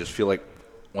coming in, but I just feel like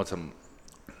once I'm...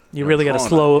 You really got to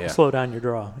slow down your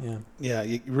draw, Yeah,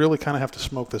 you really kind of have to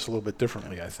smoke this a little bit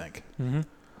differently, I think. Mm-hmm.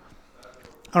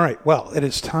 All right, well, it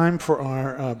is time for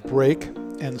our break,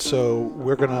 and so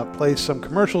we're going to play some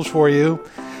commercials for you,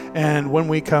 and when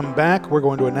we come back, we're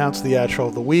going to announce the Ad Show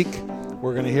of the Week.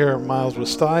 We're going to hear Miles with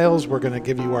Styles. We're going to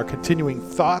give you our continuing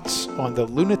thoughts on the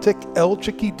Lunatic El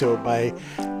Chiquito by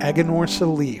Aganor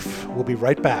Salif. We'll be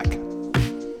right back.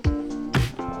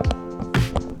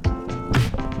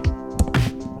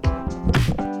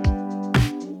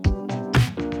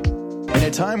 In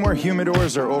a time where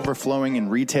humidors are overflowing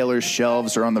and retailers'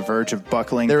 shelves are on the verge of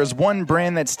buckling, there is one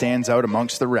brand that stands out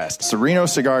amongst the rest. Sereno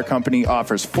Cigar Company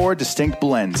offers 4 distinct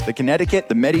blends: the Connecticut,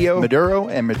 the Medio, Maduro,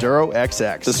 and Maduro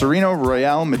XX. The Sereno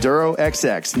Royale Maduro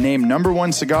XX, named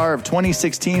 #1 cigar of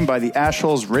 2016 by the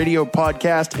Ashholes Radio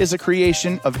Podcast, is a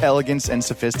creation of elegance and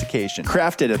sophistication.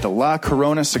 Crafted at the La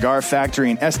Corona Cigar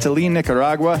Factory in Esteli,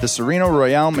 Nicaragua, the Sereno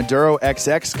Royale Maduro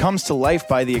XX comes to life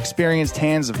by the experienced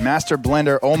hands of master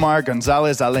blender Omar Gonzalez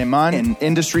Aleman and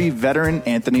industry veteran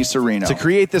Anthony Sereno. To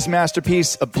create this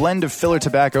masterpiece, a blend of filler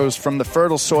tobaccos from the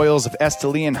fertile soils of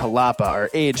Esteli and Jalapa are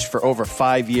aged for over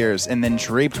 5 years and then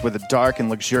draped with a dark and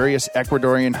luxurious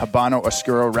Ecuadorian Habano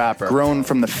Oscuro wrapper, grown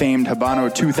from the famed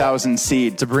Habano 2000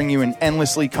 seed to bring you an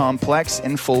endlessly complex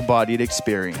and full-bodied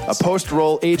experience. A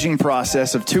post-roll aging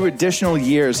process of 2 additional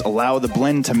years allow the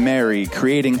blend to marry,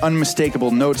 creating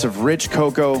unmistakable notes of rich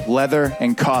cocoa, leather,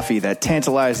 and coffee that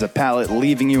tantalize the palate,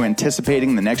 leaving you anticipating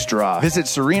the next draw. Visit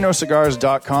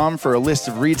SerenoCigars.com for a list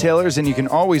of retailers, and you can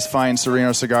always find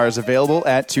Sereno cigars available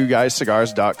at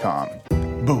twoguyscigars.com.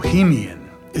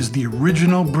 Bohemian is the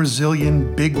original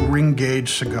Brazilian big ring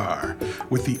gauge cigar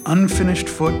with the unfinished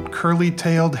foot,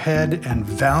 curly-tailed head, and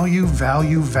value.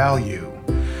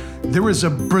 There is a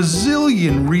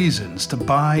Brazilian reasons to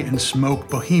buy and smoke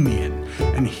Bohemian,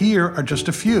 and here are just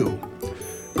a few.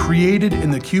 Created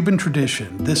in the Cuban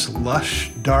tradition, this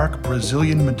lush, dark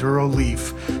Brazilian Maduro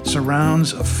leaf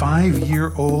surrounds a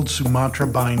 5-year-old Sumatra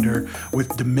binder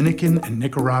with Dominican and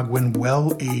Nicaraguan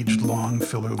well-aged long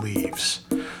filler leaves.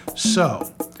 So,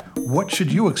 what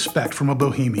should you expect from a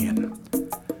Bohemian?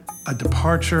 A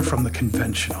departure from the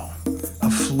conventional, a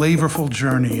flavorful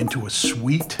journey into a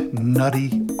sweet,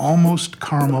 nutty, almost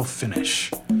caramel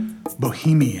finish.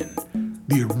 Bohemian,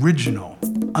 the original,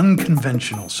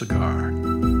 unconventional cigar.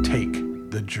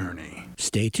 Take the journey.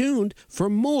 Stay tuned for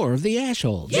more of the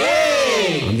Ashholes.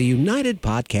 Yay! On the United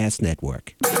Podcast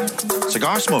Network.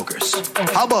 Cigar smokers,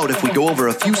 how about if we go over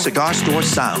a few cigar store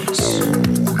sounds?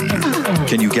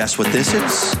 Can you guess what this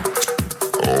is?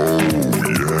 Oh,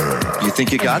 yeah. You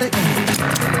think you got it?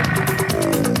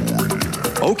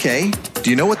 Okay, do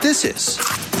you know what this is?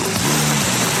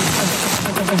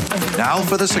 Now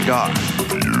for the cigar.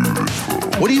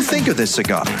 What do you think of this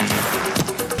cigar?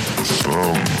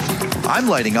 I'm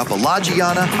lighting up a La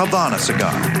Giana Havana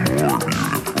cigar.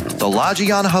 The La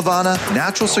Giana Havana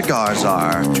natural cigars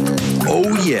are,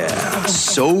 oh yeah,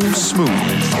 so smooth.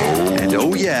 And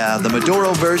oh yeah, the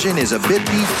Maduro version is a bit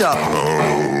beefed up.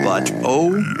 But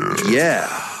oh yeah,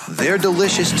 they're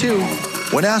delicious too.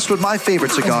 When asked what my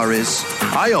favorite cigar is,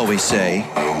 I always say,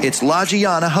 it's La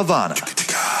Giana Havana.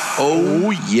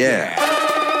 Oh yeah.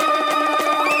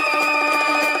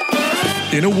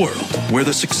 In a world where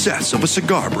the success of a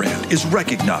cigar brand is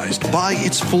recognized by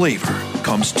its flavor,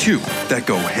 comes 2 that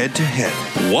go head to head.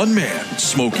 One man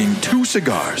smoking 2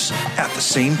 cigars at the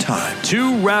same time.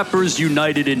 2 rappers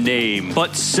united in name,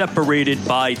 but separated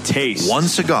by taste. One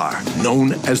cigar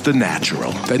known as the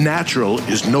Natural. The Natural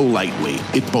is no lightweight.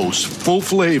 It boasts full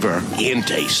flavor and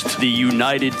taste. The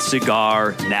United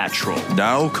Cigar Natural.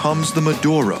 Now comes the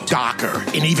Maduro. Darker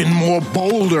and even more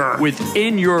bolder. With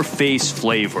in-your-face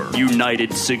flavor.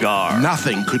 United Cigar.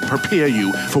 Nothing could prepare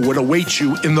you for what awaits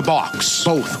you in the box.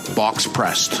 Both box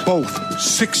pressed. Both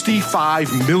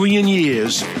 65 million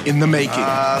years in the making.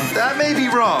 That may be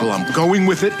wrong. Well, I'm going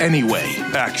with it anyway.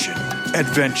 Action,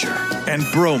 adventure, and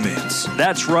bromance.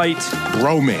 That's right.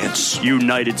 Bromance.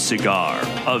 United Cigar.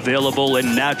 Available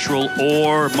in natural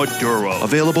or Maduro.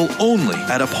 Available only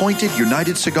at appointed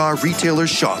United Cigar retailer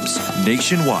shops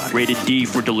nationwide. Rated D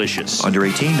for delicious. Under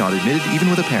 18, not admitted, even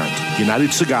with a parent.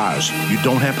 United Cigars. You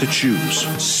don't have to choose.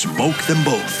 Smoke them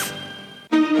both.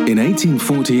 In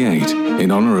 1848,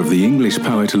 in honor of the English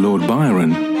poet Lord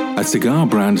Byron, a cigar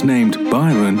brand named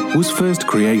Byron was first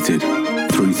created.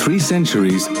 through 3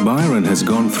 centuries, Byron has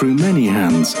gone through many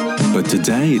hands, but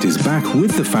today it is back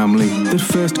with the family that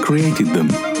first created them.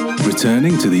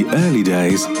 Returning to the early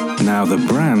days, now the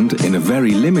brand, in a very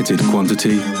limited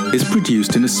quantity, is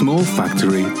produced in a small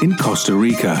factory in Costa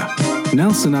Rica.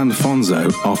 Nelson and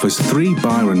Fonzo offers 3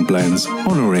 Byron blends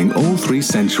honoring all 3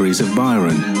 centuries of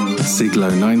Byron: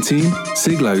 Siglo 19,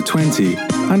 Siglo 20,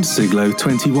 and Siglo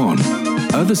 21.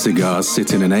 Other cigars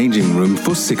sit in an aging room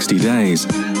for 60 days,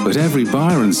 but every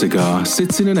Byron cigar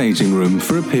sits in an aging room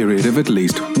for a period of at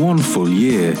least 1 full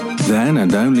year. Then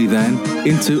and only then,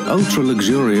 into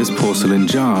ultra-luxurious porcelain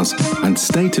jars and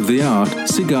state-of-the-art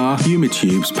cigar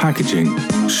humitubes packaging.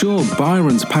 Sure,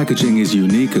 Byron's packaging is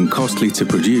unique and costly to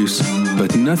produce,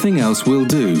 but nothing else will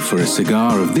do for a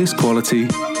cigar of this quality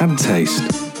and taste.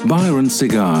 Byron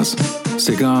cigars.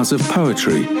 Cigars of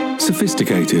poetry.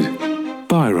 Sophisticated.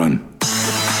 Byron.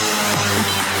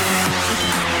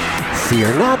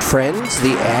 Fear not, friends,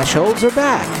 the Ashholes are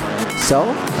back. So,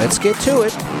 let's get to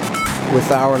it.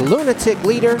 With our lunatic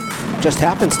leader, just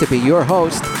happens to be your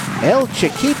host, El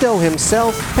Chiquito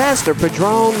himself, Pastor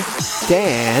Padron,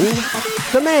 Dan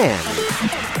the Man.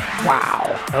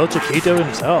 Wow. El Chiquito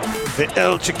himself. The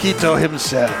El Chiquito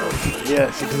himself.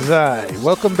 Yes, it is I.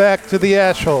 Welcome back to the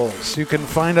Ashholes. You can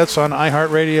find us on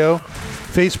iHeartRadio,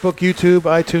 Facebook, YouTube,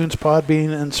 iTunes,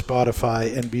 Podbean, and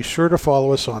Spotify. And be sure to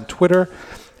follow us on Twitter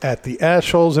at the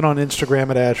Ashholes and on Instagram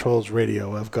at Ashholes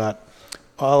Radio. I've got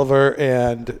Oliver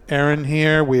and Aaron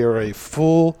here. We are a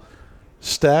full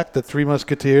stack. The 3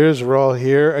 Musketeers are all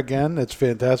here again. It's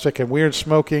fantastic. And we are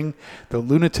smoking the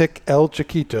Lunatic El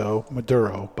Chiquito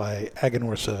Maduro by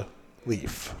Aganorsa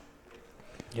Leaf.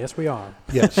 Yes, we are.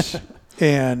 Yes.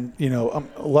 And, you know,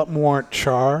 a lot more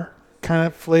char kind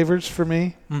of flavors for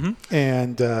me. Mm-hmm.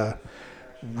 And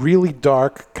really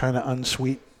dark, kind of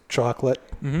unsweet chocolate.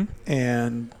 Mm-hmm.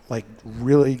 And like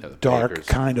really dark bakers.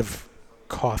 kind of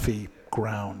coffee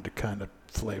ground kind of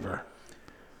flavor.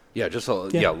 Yeah, just a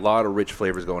lot of rich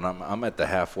flavors going on. I'm at the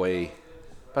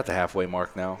about the halfway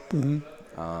mark now.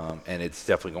 Mm-hmm. And it's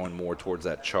definitely going more towards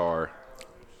that char,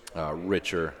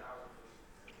 richer,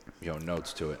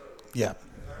 notes to it. Yeah.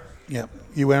 Yeah.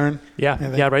 You, Aaron? Yeah,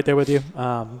 Anything? yeah, right there with you.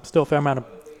 Still a fair amount of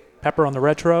pepper on the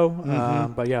retro,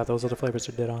 Mm-hmm. but yeah, those are the flavors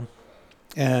you did on.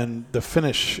 And the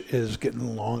finish is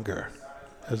getting longer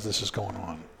as this is going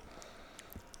on.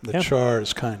 The char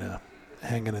is kind of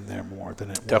hanging in there more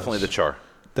than it was. Definitely the char.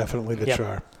 Definitely the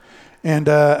char. And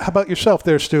how about yourself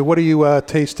there, Stu? What are you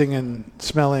tasting and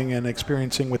smelling and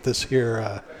experiencing with this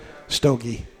here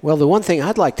stogie? Well, the one thing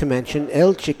I'd like to mention,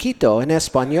 El Chiquito in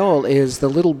Espanol is the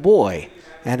little boy.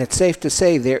 And it's safe to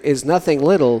say there is nothing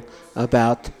little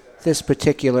about this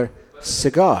particular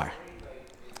cigar.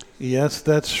 Yes,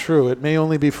 that's true. It may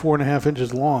only be 4.5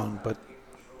 inches long, but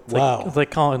wow. It's like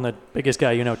calling the biggest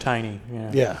guy tiny.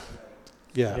 Yeah.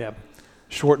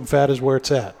 Short and fat is where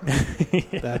it's at.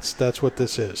 That's what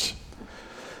this is.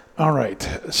 All right.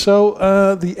 So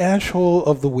the Ashhole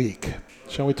of the week.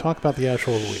 Shall we talk about the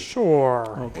Ashhole of the week?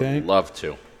 Sure. Okay. Would love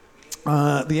to.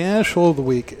 The Ashhole of the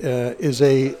week is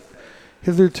a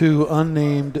hitherto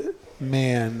unnamed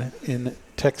man in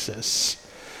Texas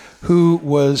who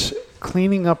was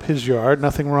cleaning up his yard.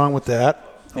 Nothing wrong with that.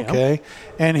 Okay. Yep.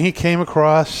 And he came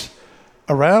across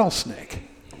a rattlesnake.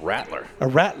 Rattler. A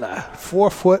rattler.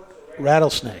 4-foot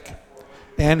rattlesnake.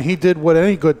 And he did what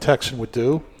any good Texan would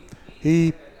do.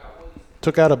 He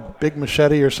took out a big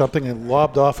machete or something and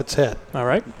lobbed off its head. All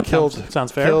right.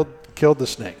 Sounds fair. Killed the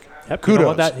snake. Yep.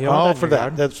 Kudos. All for that.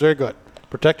 Yard. That's very good.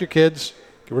 Protect your kids.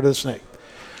 Get rid of the snake.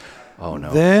 Oh,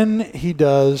 no. Then he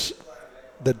does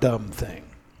the dumb thing.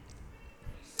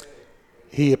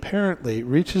 He apparently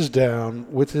reaches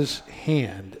down with his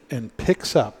hand and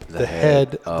picks up the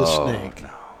head of the snake,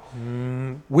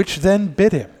 which then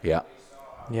bit him. Yeah.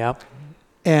 Yep.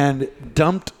 And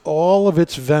dumped all of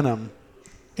its venom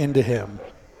into him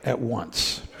at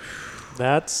once.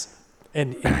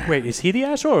 And wait, is he the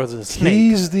Ashhole or is it a snake?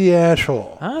 He's the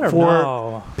Ashhole. I don't for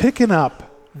know. Picking up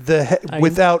the head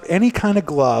without any kind of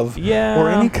glove or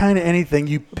any kind of anything.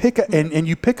 You pick and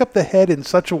you pick up the head in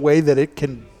such a way that it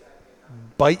can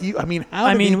bite you. I mean,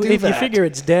 how did he do if that? you figure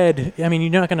it's dead, you're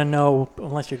not going to know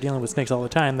unless you're dealing with snakes all the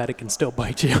time that it can still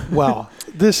bite you. Well,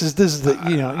 this is the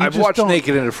I've watched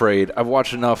Naked and Afraid. I've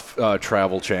watched enough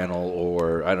Travel Channel,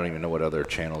 or I don't even know what other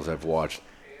channels I've watched,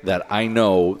 that I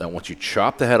know that once you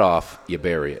chop the head off, you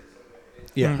bury it.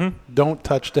 Yeah. Mm-hmm. Don't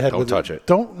touch the head. Don't touch it.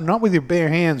 Not with your bare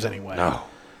hands anyway. No.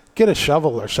 Get a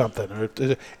shovel or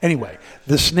something. Anyway,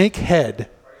 the snake head,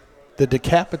 the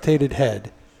decapitated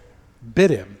head, bit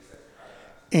him.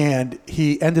 And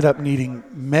he ended up needing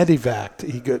medevac.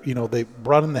 He got, they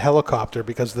brought in the helicopter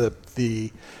because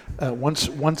once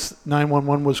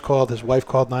 911 was called, his wife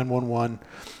called 911.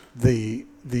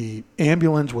 The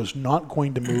ambulance was not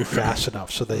going to move fast enough,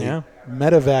 so they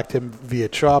medevaced him via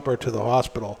chopper to the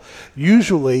hospital.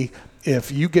 Usually,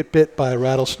 if you get bit by a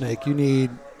rattlesnake, you need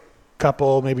a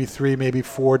couple, maybe 3, maybe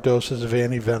 4 doses of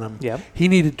antivenom. Yep. He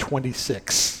needed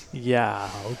 26. Yeah,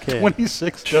 okay.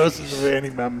 26 doses of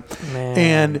antivenom. Man.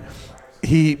 And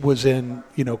he was in,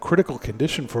 critical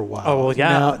condition for a while. Oh, well,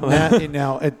 yeah.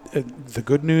 Now, the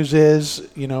good news is,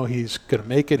 he's going to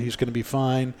make it. He's going to be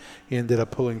fine. He ended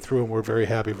up pulling through, and we're very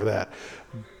happy for that.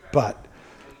 But,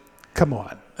 come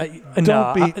on. I'm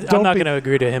not going to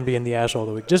agree to him being the asshole of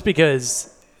the week, just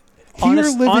because...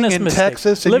 living in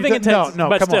Texas. Living in Texas, no,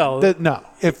 but come still. on. No,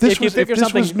 if this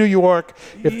was New York,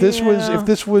 if this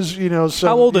was,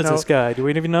 how old is this guy? Do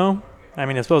we even know? I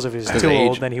mean, I suppose if he's too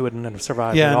old, then he wouldn't have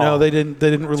survived. Yeah, at all. no, they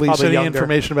didn't release any younger.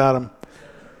 information about him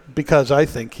because I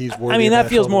think he's worthy. I mean, of that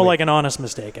feels more week. like an honest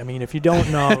mistake. I mean, if you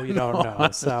don't know, you don't know.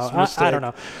 So I don't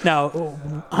know. Now,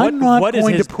 I'm not what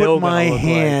going is to his bill put my gonna look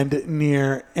hand like?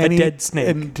 near any a dead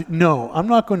snake. No, I'm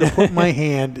not going to put my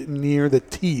hand near the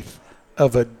teeth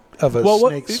of a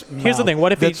snake's mouth. Here's the thing.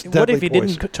 What if he poison.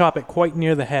 didn't chop it quite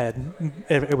near the head?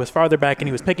 It was farther back, and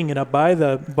he was picking it up by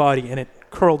the body, and it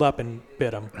curled up and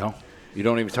bit him. No, you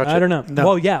don't even touch it. I don't know. No.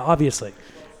 Well, yeah, obviously,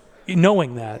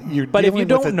 knowing that. But if you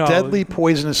don't know, with a deadly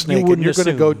poisonous snake, and you're going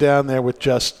to go down there with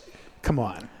just, come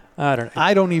on. I don't know.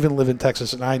 I don't even live in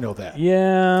Texas, and I know that.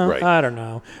 Yeah, right. I don't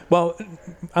know. Well,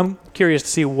 I'm curious to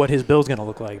see what his bill's going to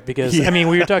look like because, I mean,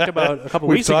 we were talking about a couple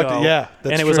weeks ago, and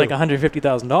it was like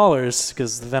 $150,000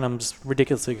 because the venom's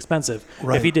ridiculously expensive.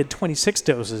 Right. If he did 26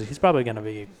 doses, he's probably going to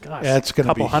be, that's a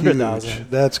couple $100,000.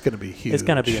 That's going to be huge. It's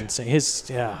going to be insane.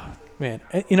 Man,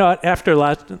 after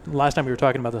last time we were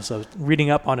talking about this, I was reading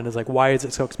up on it. It's like, why is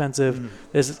it so expensive?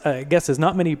 I guess there's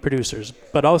not many producers,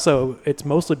 but also it's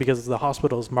mostly because the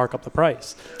hospitals mark up the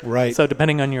price. Right. So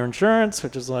depending on your insurance,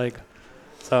 which is like,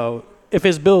 so if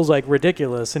his bill's like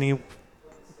ridiculous, and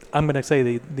I'm going to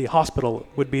say the hospital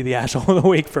would be the asshole of the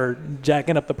week for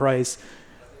jacking up the price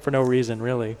for no reason,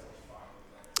 really.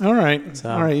 All right.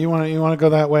 So, all right. You want to go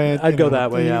that way? I'd go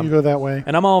that way. Yeah. You go that way.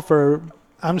 And I'm all for.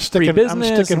 I'm sticking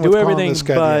business with do calling everything, this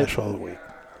guy the asshole of the week.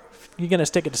 You're going to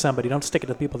stick it to somebody. Don't stick it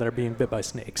to people that are being bit by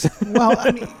snakes. Well, I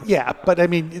mean, yeah, but I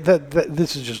mean,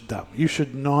 this is just dumb. You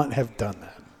should not have done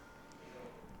that.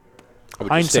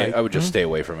 I would just stay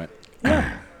away from it.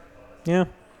 Yeah.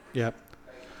 Yep.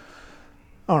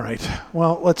 All right.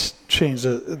 Well, let's change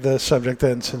the subject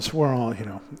then, since we're all,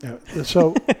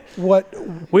 So what?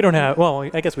 We don't have. Well,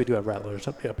 I guess we do have rattlers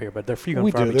up here, but they're few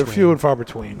and far between. They're few and far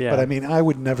between. Yeah. But I mean, I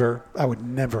would never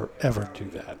ever do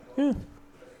that. Yeah.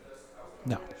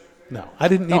 No. I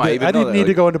didn't need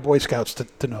to go into Boy Scouts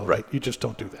to know that. You just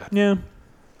don't do that. Yeah.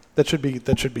 That should be.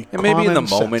 And maybe in the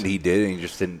sense. moment he did, and he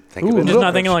just didn't think of it. I'm just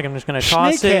not thinking like I'm just going to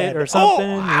toss it or something.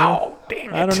 Oh, wow,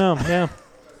 damn it. I don't know. Yeah.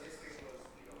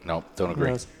 No, don't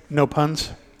agree. No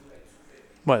puns?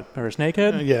 What, or a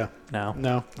snakehead? Yeah.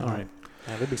 No. All right.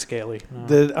 Yeah, they'd be scaly. No.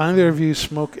 Did either of you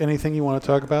smoke anything you want to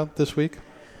talk about this week?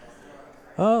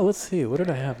 Oh, let's see. What did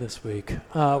I have this week?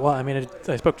 Well, I mean,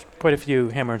 I smoked quite a few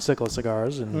Hammer and Sickle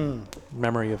cigars in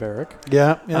memory of Eric.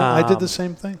 Yeah, I did the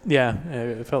same thing. Yeah,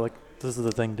 I felt like this is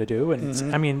the thing to do.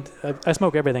 And I mean, I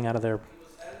smoke everything out of their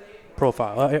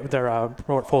profile, their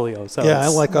portfolio. So yeah, I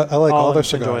like all their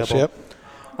cigars. Enjoyable.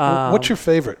 Yep. What's your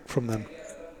favorite from them?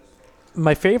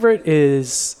 My favorite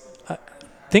is, I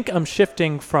think I'm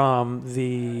shifting from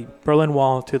the Berlin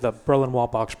Wall to the Berlin Wall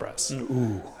box press.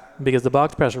 Ooh. Because the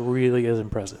box press really is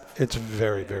impressive. It's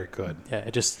very, very good. Yeah,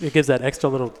 it gives that extra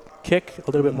little kick,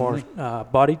 a little bit more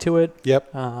body to it.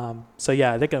 Yep. So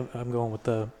yeah, I think I'm going with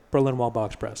the Berlin Wall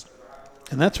box press.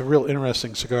 And that's a real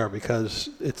interesting cigar because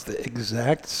it's the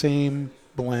exact same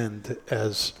blend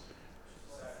as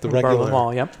the regular Berlin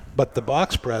Wall, yep. But the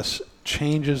box press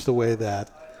changes the way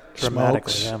that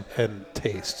smokes and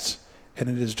tastes. And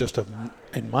it is just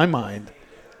in my mind,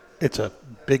 it's a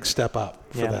big step up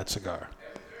for that cigar.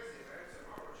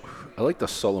 I like the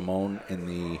Solomon in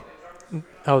the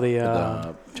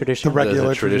traditional, the regular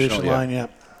the traditional line. Yeah,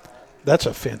 that's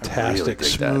a fantastic,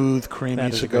 really smooth,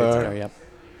 creamy cigar. Yep.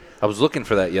 I was looking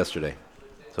for that yesterday.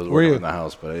 So I was working in the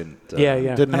house, but I didn't.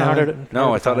 Yeah. Didn't have it.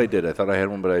 No, I thought I did. I thought I had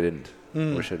one, but I didn't.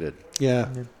 Wish I did. Yeah.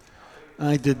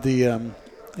 I did the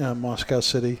Moscow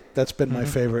City. That's been my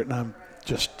favorite, and I'm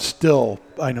just still.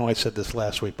 I know I said this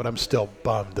last week, but I'm still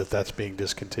bummed that that's being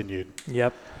discontinued.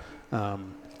 Yep.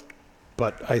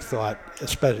 But I thought,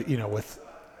 especially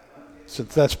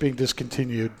since that's being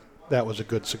discontinued, that was a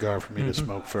good cigar for me to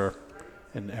smoke for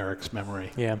in Eric's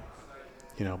memory. Yeah.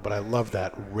 But I love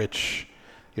that rich.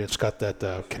 It's got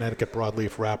that Connecticut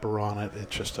broadleaf wrapper on it.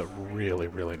 It's just a really,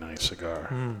 really nice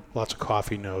cigar. Lots of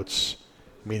coffee notes,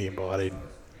 medium bodied.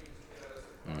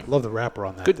 Love the wrapper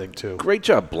on that thing too. Great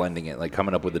job blending it, like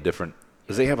coming up with the different.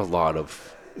 Because they have a lot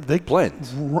of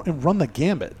blends. Run the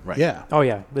gambit. Right. Yeah. Oh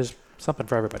yeah. There's something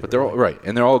for everybody. But they're all right,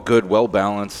 and they're all good, well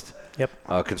balanced.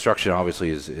 Yep. Construction obviously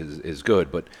is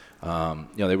good, but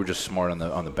they were just smart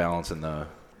on the balance and the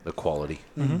quality.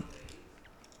 Mm-hmm.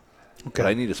 Okay. But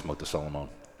I need to smoke the Solomon.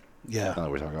 Yeah. Now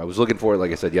that we're talking, I was looking for it,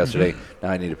 like I said yesterday. Now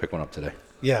I need to pick one up today.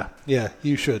 Yeah,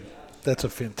 you should. That's a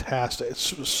fantastic.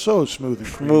 It's so smooth and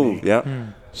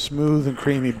creamy. Smooth and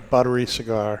creamy, buttery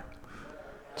cigar.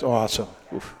 It's awesome.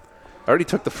 Oof. I already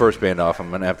took the first band off. I'm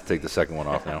going to have to take the second one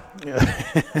off now.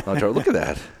 Look at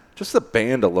that. Just the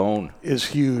band alone is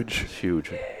huge. It's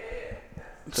huge.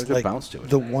 It's like like a bounce to it.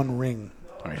 The One Ring.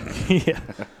 Right. Yeah.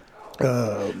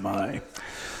 Oh, my.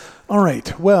 All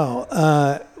right.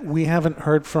 Well, we haven't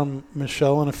heard from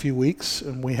Michelle in a few weeks,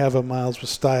 and we have a Miles with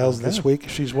Styles this week.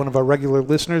 She's one of our regular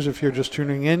listeners. If you're just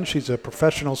tuning in, she's a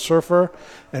professional surfer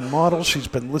and model. She's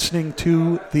been listening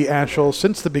to the Ashel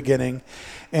since the beginning,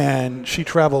 and she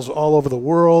travels all over the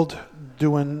world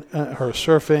doing her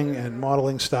surfing and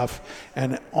modeling stuff.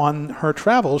 And on her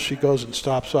travels, she goes and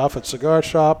stops off at cigar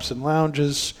shops and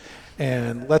lounges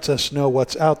and lets us know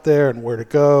what's out there and where to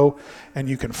go. And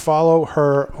you can follow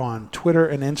her on Twitter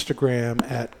and Instagram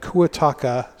at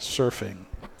Kuataka Surfing.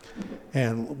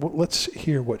 And let's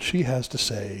hear what she has to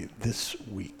say this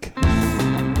week.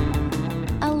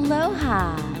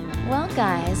 Aloha! Well,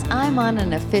 guys, I'm on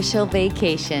an official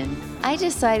vacation. I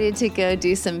decided to go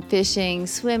do some fishing,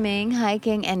 swimming,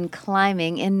 hiking, and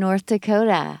climbing in North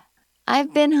Dakota.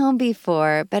 I've been home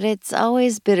before, but it's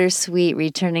always bittersweet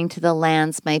returning to the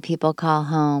lands my people call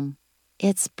home.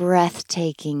 It's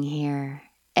breathtaking here.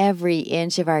 Every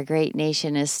inch of our great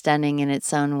nation is stunning in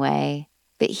its own way.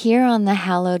 But here on the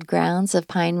hallowed grounds of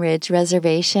Pine Ridge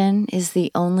Reservation is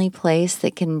the only place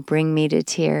that can bring me to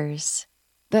tears.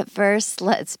 But first,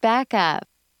 let's back up.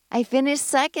 I finished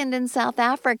second in South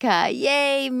Africa.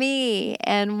 Yay, me!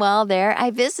 And while there, I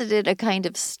visited a kind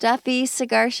of stuffy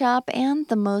cigar shop and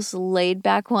the most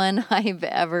laid-back one I've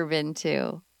ever been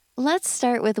to. Let's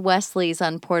start with Wesley's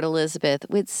on Port Elizabeth,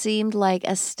 which seemed like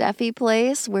a stuffy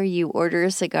place where you order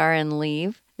a cigar and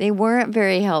leave. They weren't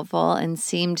very helpful and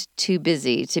seemed too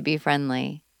busy to be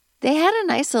friendly. They had a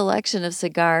nice selection of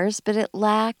cigars, but it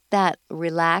lacked that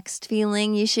relaxed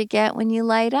feeling you should get when you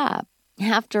light up.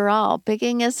 After all,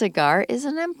 picking a cigar is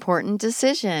an important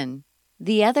decision.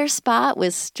 The other spot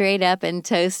was straight up and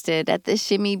toasted at the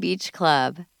Shimmy Beach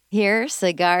Club. Here,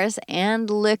 cigars and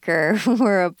liquor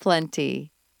were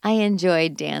aplenty. I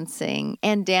enjoyed dancing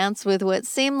and danced with what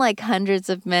seemed like hundreds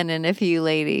of men and a few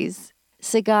ladies.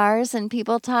 Cigars and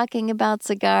people talking about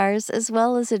cigars, as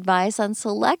well as advice on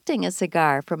selecting a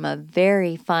cigar from a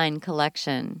very fine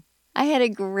collection. I had a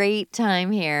great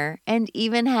time here and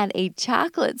even had a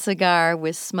chocolate cigar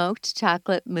with smoked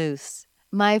chocolate mousse.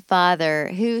 My father,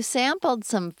 who sampled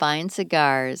some fine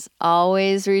cigars,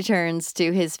 always returns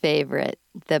to his favorite,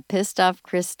 the Pissed Off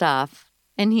Christoph,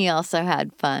 and he also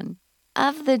had fun.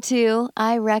 Of the two,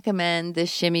 I recommend the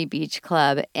Shimmy Beach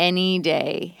Club any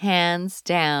day, hands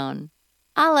down.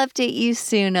 I'll update you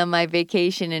soon on my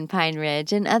vacation in Pine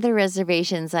Ridge and other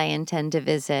reservations I intend to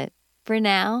visit. For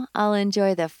now, I'll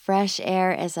enjoy the fresh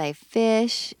air as I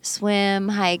fish, swim,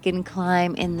 hike, and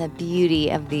climb in the beauty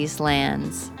of these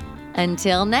lands.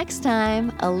 Until next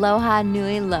time, aloha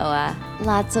nui loa.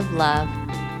 Lots of love.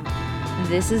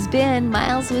 This has been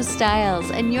Miles with Styles,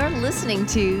 and you're listening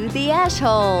to The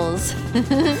Ashholes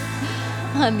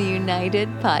on the United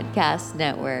Podcast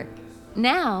Network.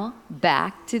 Now,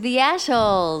 back to The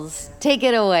Ashholes. Take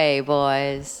it away,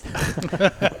 boys.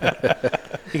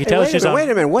 You can tell wait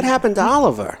a minute. What happened to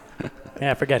Oliver?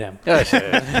 Yeah, forget him.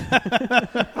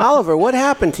 Oliver, what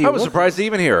happened to you? I was surprised to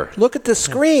even hear. Look at the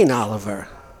screen, Oliver.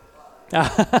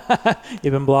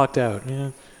 You've been blocked out.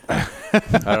 Yeah.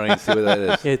 I don't even see what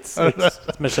that is.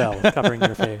 It's Michelle covering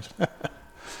your face.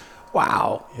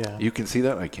 Wow. Yeah. You can see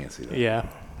that? I can't see that. Yeah.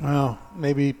 Well,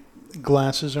 maybe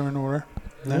glasses are in order.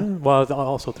 No? Yeah. Well,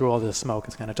 also through all this smoke,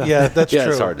 it's kind of tough. Yeah, that's true.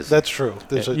 It's hard to see. That's true.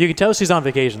 You can tell she's on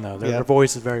vacation, though. Her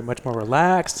voice is very much more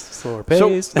relaxed, slower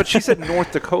paced. But she said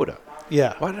North Dakota.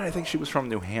 Yeah. Why did I think she was from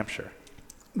New Hampshire?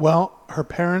 Well, her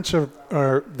parents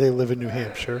they live in New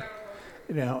Hampshire.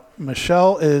 You know,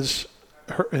 Michelle is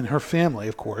and her family,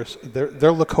 of course. They're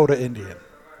Lakota Indian.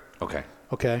 Okay.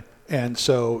 Okay. And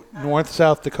so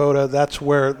South Dakota, that's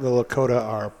where the Lakota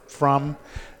are from.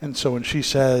 And so when she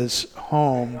says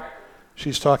home,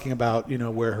 she's talking about,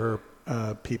 where her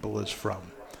people is from.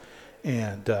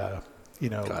 And,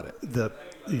 Got it.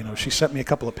 She sent me a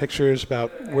couple of pictures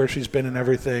about where she's been and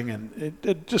everything, and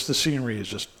just the scenery is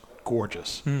just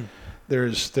gorgeous.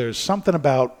 There's something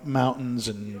about mountains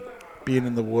and being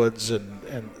in the woods and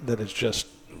that is just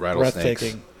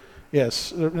breathtaking.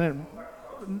 Yes,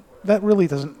 that really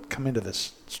doesn't come into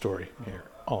this story here,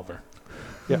 Oliver.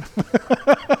 Yeah.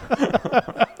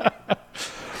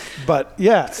 But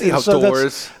yeah, it's the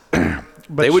outdoors.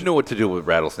 They would know what to do with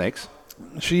rattlesnakes.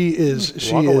 She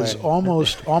is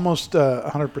almost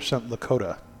 100%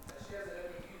 Lakota,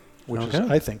 which is,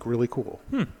 I think, really cool.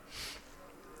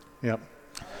 Yep.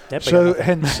 So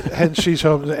hence she's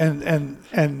home,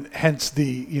 and hence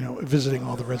the visiting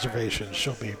all the reservations.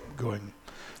 She'll be going.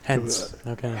 Hence,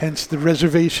 Hence the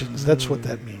reservations. That's what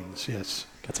that means. Yes.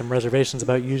 Got some reservations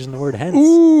about using the word hence.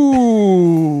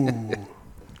 Ooh,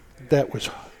 that was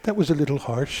a little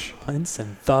harsh. Hence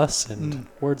and thus and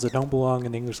words that don't belong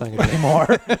in the English language anymore.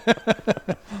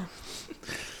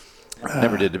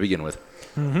 Never did to begin with.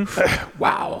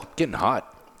 Wow, getting hot.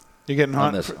 You're getting hot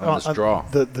on this draw.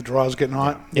 The draw's getting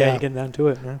hot. Yeah, you're getting down to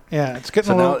it. Yeah, it's getting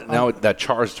so a little. Now that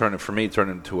char's turned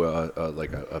into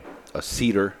a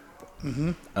cedar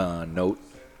note.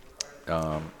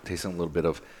 Tasting a little bit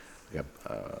of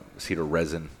cedar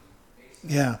resin.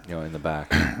 Yeah. In the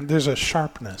back. There's a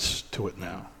sharpness to it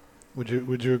now. Would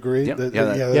you agree? Yep.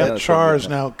 That char is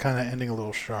now kind of ending a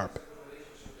little sharp.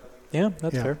 Yeah,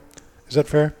 that's fair. Is that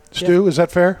fair? Stu, is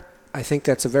that fair? I think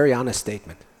that's a very honest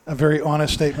statement. A very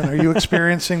honest statement. Are you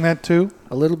experiencing that too?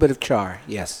 A little bit of char,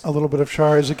 yes. A little bit of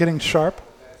char. Is it getting sharp?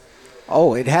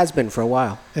 Oh, it has been for a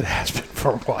while. It has been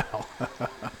for a while.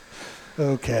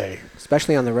 Okay.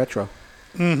 Especially on the retro.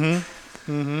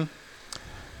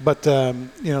 But,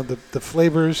 the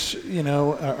flavors,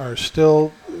 are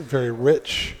still very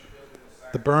rich.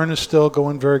 The burn is still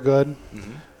going very good.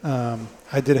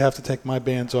 I did have to take my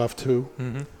bands off, too.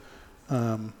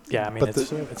 Yeah, I mean,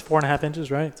 it's 4.5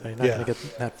 inches, right? So you're not going to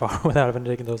get that far without having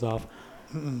taken those off.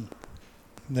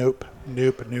 Nope.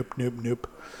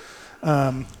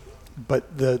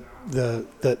 But the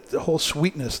whole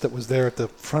sweetness that was there at the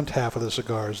front half of the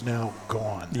cigar is now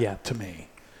gone to me.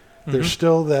 There's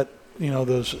still that,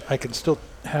 I can still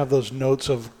have those notes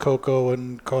of cocoa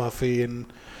and coffee,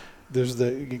 and there's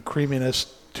the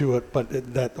creaminess to it,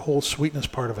 but that whole sweetness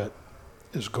part of it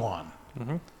is gone.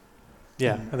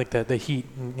 Yeah, I think that the heat,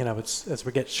 it's as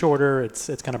we get shorter, it's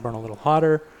going to burn a little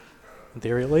hotter, in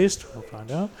theory at least. We'll find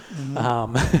out.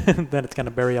 Then it's going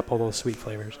to bury up all those sweet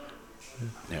flavors.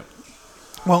 Yeah.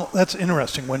 Well, that's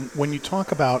interesting. When you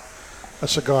talk about a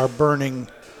cigar burning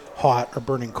hot or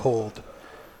burning cold,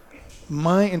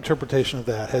 my interpretation of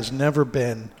that has never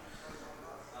been,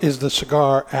 is the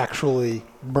cigar actually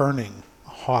burning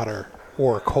hotter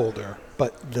or colder,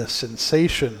 but the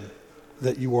sensation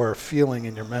that you are feeling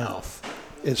in your mouth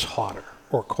is hotter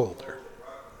or colder.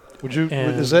 Would you?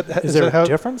 Is there a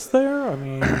difference there? I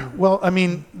mean, well, I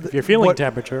mean, if you're feeling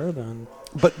temperature, then.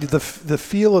 But the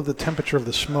feel of the temperature of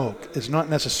the smoke is not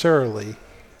necessarily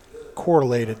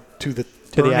correlated to the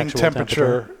burning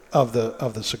temperature of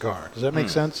the cigar. Does that make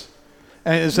sense?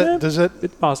 And does it?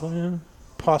 It's possible. Yeah.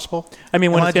 Possible. I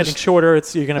mean, when it's getting shorter,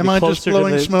 you're going to be closer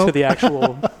to the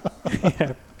actual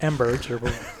embers or.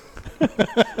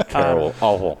 Terrible,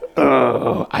 awful.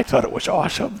 Oh, I thought it was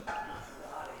awesome.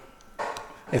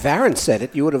 If Aaron said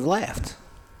it, you would have laughed.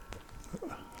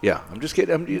 Yeah, I'm just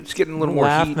getting a little more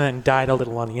laughed heat. and then died a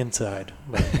little on the inside.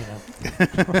 But,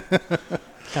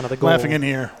 kind of the goal. Laughing in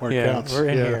here where it counts. We're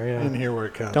in here. Yeah, in here where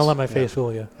it counts. Don't let my face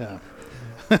fool you. Yeah.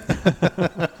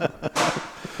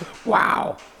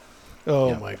 Wow.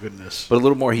 Oh my goodness. But a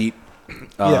little more heat.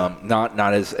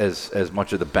 Not as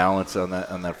much of the balance on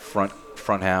that front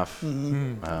half.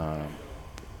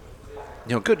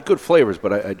 Good flavors,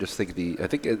 but I just think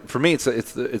for me it's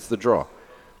the draw.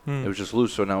 It was just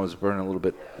loose, so now it's burning a little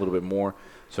bit more.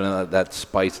 So now that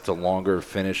spice, it's a longer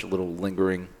finish, a little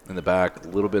lingering in the back, a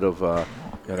little bit of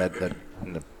that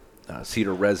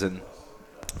cedar resin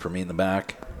for me in the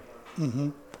back.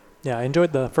 Yeah, I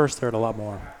enjoyed the first third a lot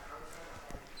more.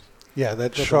 Yeah,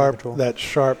 that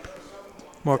sharp.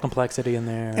 More complexity in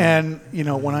there. And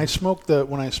when I smoked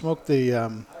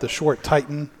the Short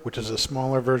Titan, which is a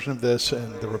smaller version of this,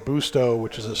 and the Robusto,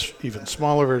 which is an even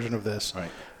smaller version of this,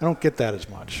 right. I don't get that as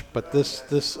much. But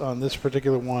this on this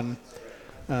particular one,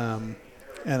 and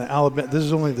I'll admit this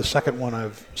is only the second one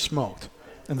I've smoked.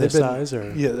 And this size, or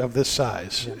of this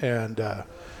size, and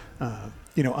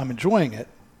I'm enjoying it.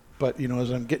 But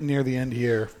as I'm getting near the end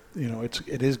here,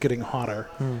 it is getting hotter,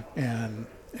 and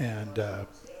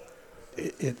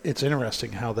it's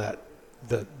interesting how that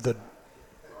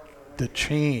the the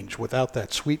change without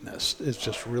that sweetness is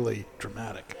just really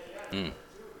dramatic.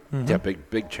 Yeah,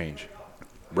 big change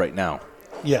right now.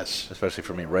 Yes. Especially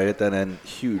for me, right at that end,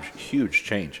 huge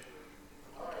change.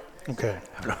 Okay.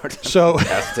 So,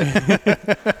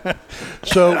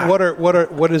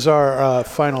 what is our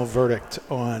final verdict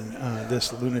on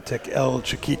this Lunatic El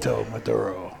Chiquito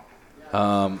Maduro?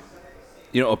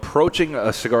 Approaching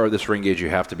a cigar of this ring gauge, you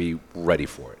have to be ready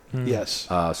for it. Yes.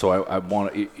 So I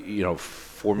want to,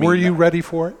 for me. Were you ready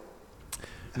for it?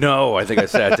 No, I think I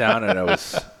sat down and I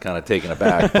was kind of taken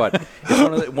aback. But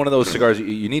it's one of those cigars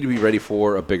you need to be ready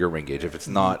for a bigger ring gauge. If it's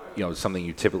not, something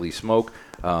you typically smoke,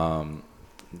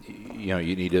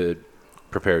 you need to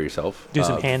prepare yourself. Do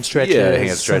some hand stretches. Yeah,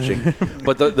 hand stretching.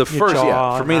 But the first,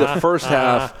 for me, the first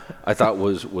half I thought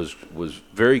was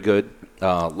very good.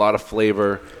 A lot of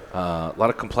flavor, a lot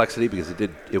of complexity because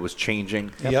it was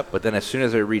changing. Yep. But then as soon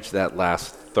as I reached that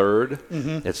last third,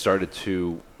 it started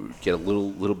to get a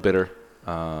little bitter.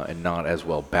 And not as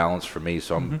well balanced for me,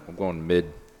 so I'm going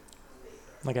mid.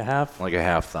 Like a half? Like a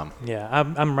half thumb. Yeah,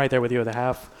 I'm right there with you with a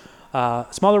half.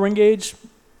 Smaller ring gauge,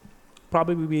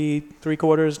 probably would be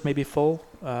 3/4, maybe full.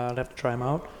 I'd have to try them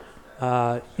out.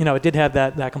 It did have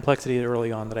that complexity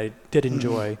early on that I did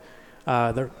enjoy.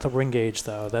 The ring gauge,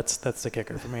 though, that's the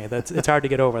kicker for me. It's hard to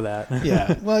get over that.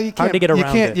 Yeah, well, you can't. Hard to get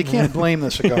around it. You can't blame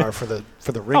the cigar for the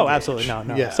ring gauge. Oh, absolutely no.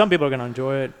 Yeah. Some people are going to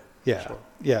enjoy it. Yeah, sure.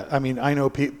 Yeah. I mean, I know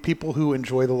people who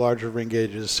enjoy the larger ring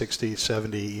gauges, 60,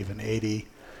 70, even 80,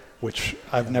 which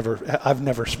I've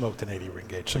never smoked an 80 ring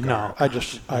gauge cigar.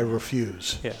 No. I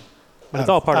refuse. Yeah, but it's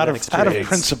all part of an experience. Out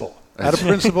of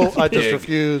principle. I just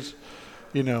refuse.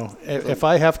 If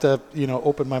I have to,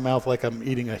 open my mouth like I'm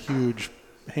eating a huge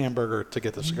hamburger to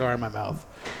get the cigar in my mouth,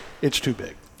 it's too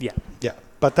big. Yeah. Yeah.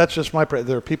 But that's just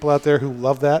there are people out there who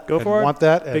love that and want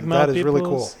that, and that is really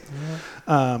cool. Yeah.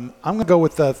 I'm going to go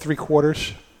with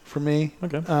 3/4 for me.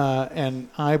 Okay. And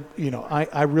I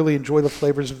really enjoy the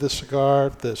flavors of this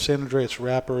cigar. The San Andreas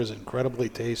wrapper is incredibly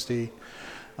tasty,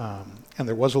 and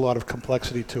there was a lot of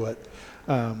complexity to it.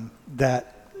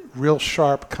 That real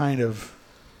sharp kind of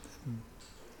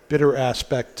bitter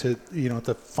aspect to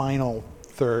the final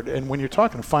third. And when you're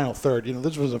talking final third,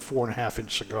 this was a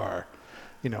 4.5-inch cigar.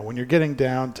 When you're getting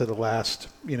down to the last,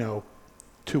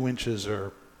 2 inches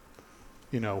or,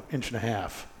 inch and a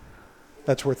half,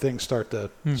 that's where things start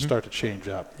to change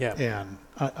up. Yeah. And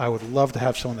I would love to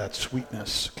have some of that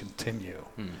sweetness continue,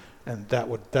 and that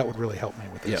would really help me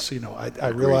with this. Yeah. I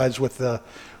realize with a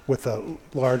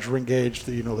large ring gauge,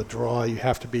 the draw, you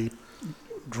have to be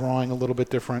drawing a little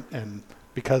bit different, and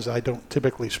because I don't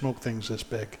typically smoke things this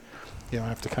big, I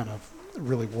have to kind of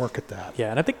really work at that.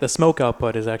 Yeah, and I think the smoke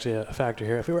output is actually a factor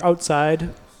here. If we were outside,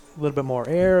 a little bit more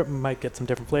air, we might get some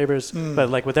different flavors. But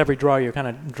like with every draw, you're kind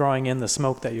of drawing in the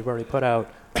smoke that you've already put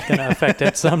out. It's going to affect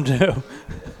it some too.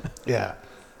 Yeah.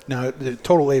 Now, the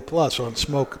total A+ on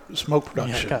smoke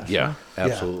production. Yeah,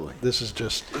 absolutely. Yeah, this is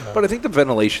just... but I think the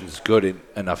ventilation's good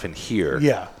enough in here.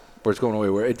 Yeah. Where it's going away,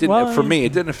 where it didn't, for me,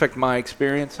 it didn't affect my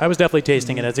experience. I was definitely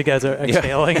tasting it as you guys are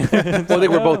exhaling. Well, I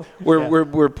think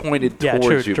we're pointed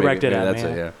towards you. Directed at me.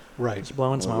 Yeah. Right. Just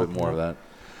blowing smoke. A little bit more of that.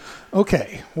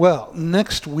 Okay. Well,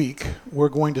 next week we're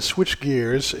going to switch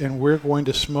gears and we're going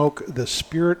to smoke the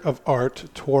Spirit of Art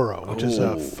Toro, which is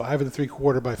a 5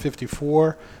 3/4 by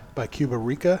 54 by Cuba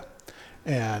Rica.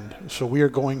 And so we are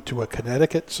going to a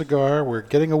Connecticut cigar. We're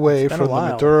getting away from the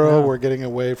Maduro. Yeah. We're getting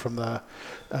away from the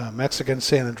Mexican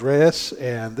San Andreas.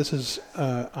 And this is,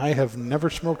 I have never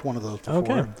smoked one of those before.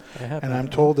 Okay. And I'm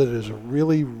told that it is a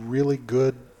really, really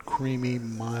good, creamy,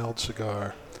 mild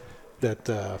cigar that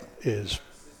is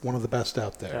one of the best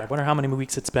out there. Yeah, I wonder how many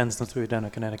weeks it's been since we've done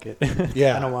a Connecticut.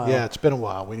 Yeah, been a while. Yeah, it's been a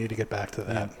while. We need to get back to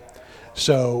that. Yeah.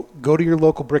 So go to your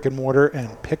local brick and mortar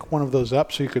and pick one of those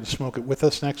up so you can smoke it with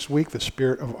us next week, the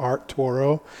Spirit of Art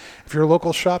Toro. If your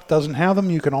local shop doesn't have them,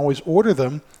 you can always order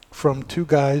them from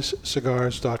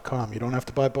twoguyscigars.com. You don't have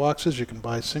to buy boxes. You can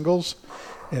buy singles.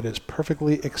 It is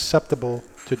perfectly acceptable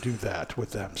to do that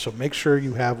with them. So make sure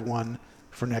you have one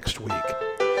for next week.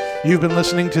 You've been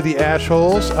listening to the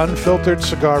Ashholes Unfiltered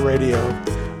Cigar Radio,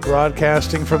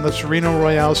 broadcasting from the Sereno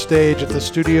Royale stage at the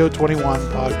Studio 21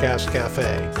 Podcast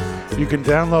Cafe. You can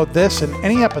download this and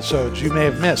any episodes you may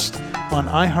have missed on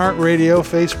iHeartRadio,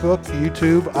 Facebook,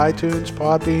 YouTube, iTunes,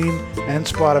 Podbean, and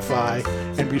Spotify.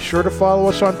 And be sure to follow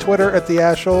us on Twitter at The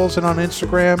Ashholes and on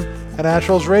Instagram at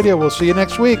Ashholes Radio. We'll see you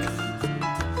next week.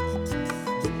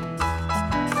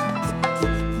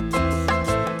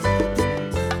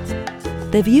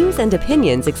 The views and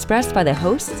opinions expressed by the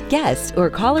hosts, guests, or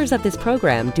callers of this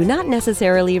program do not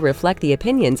necessarily reflect the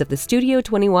opinions of the Studio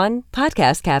 21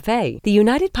 Podcast Cafe, the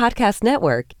United Podcast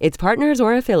Network, its partners,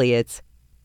 or affiliates.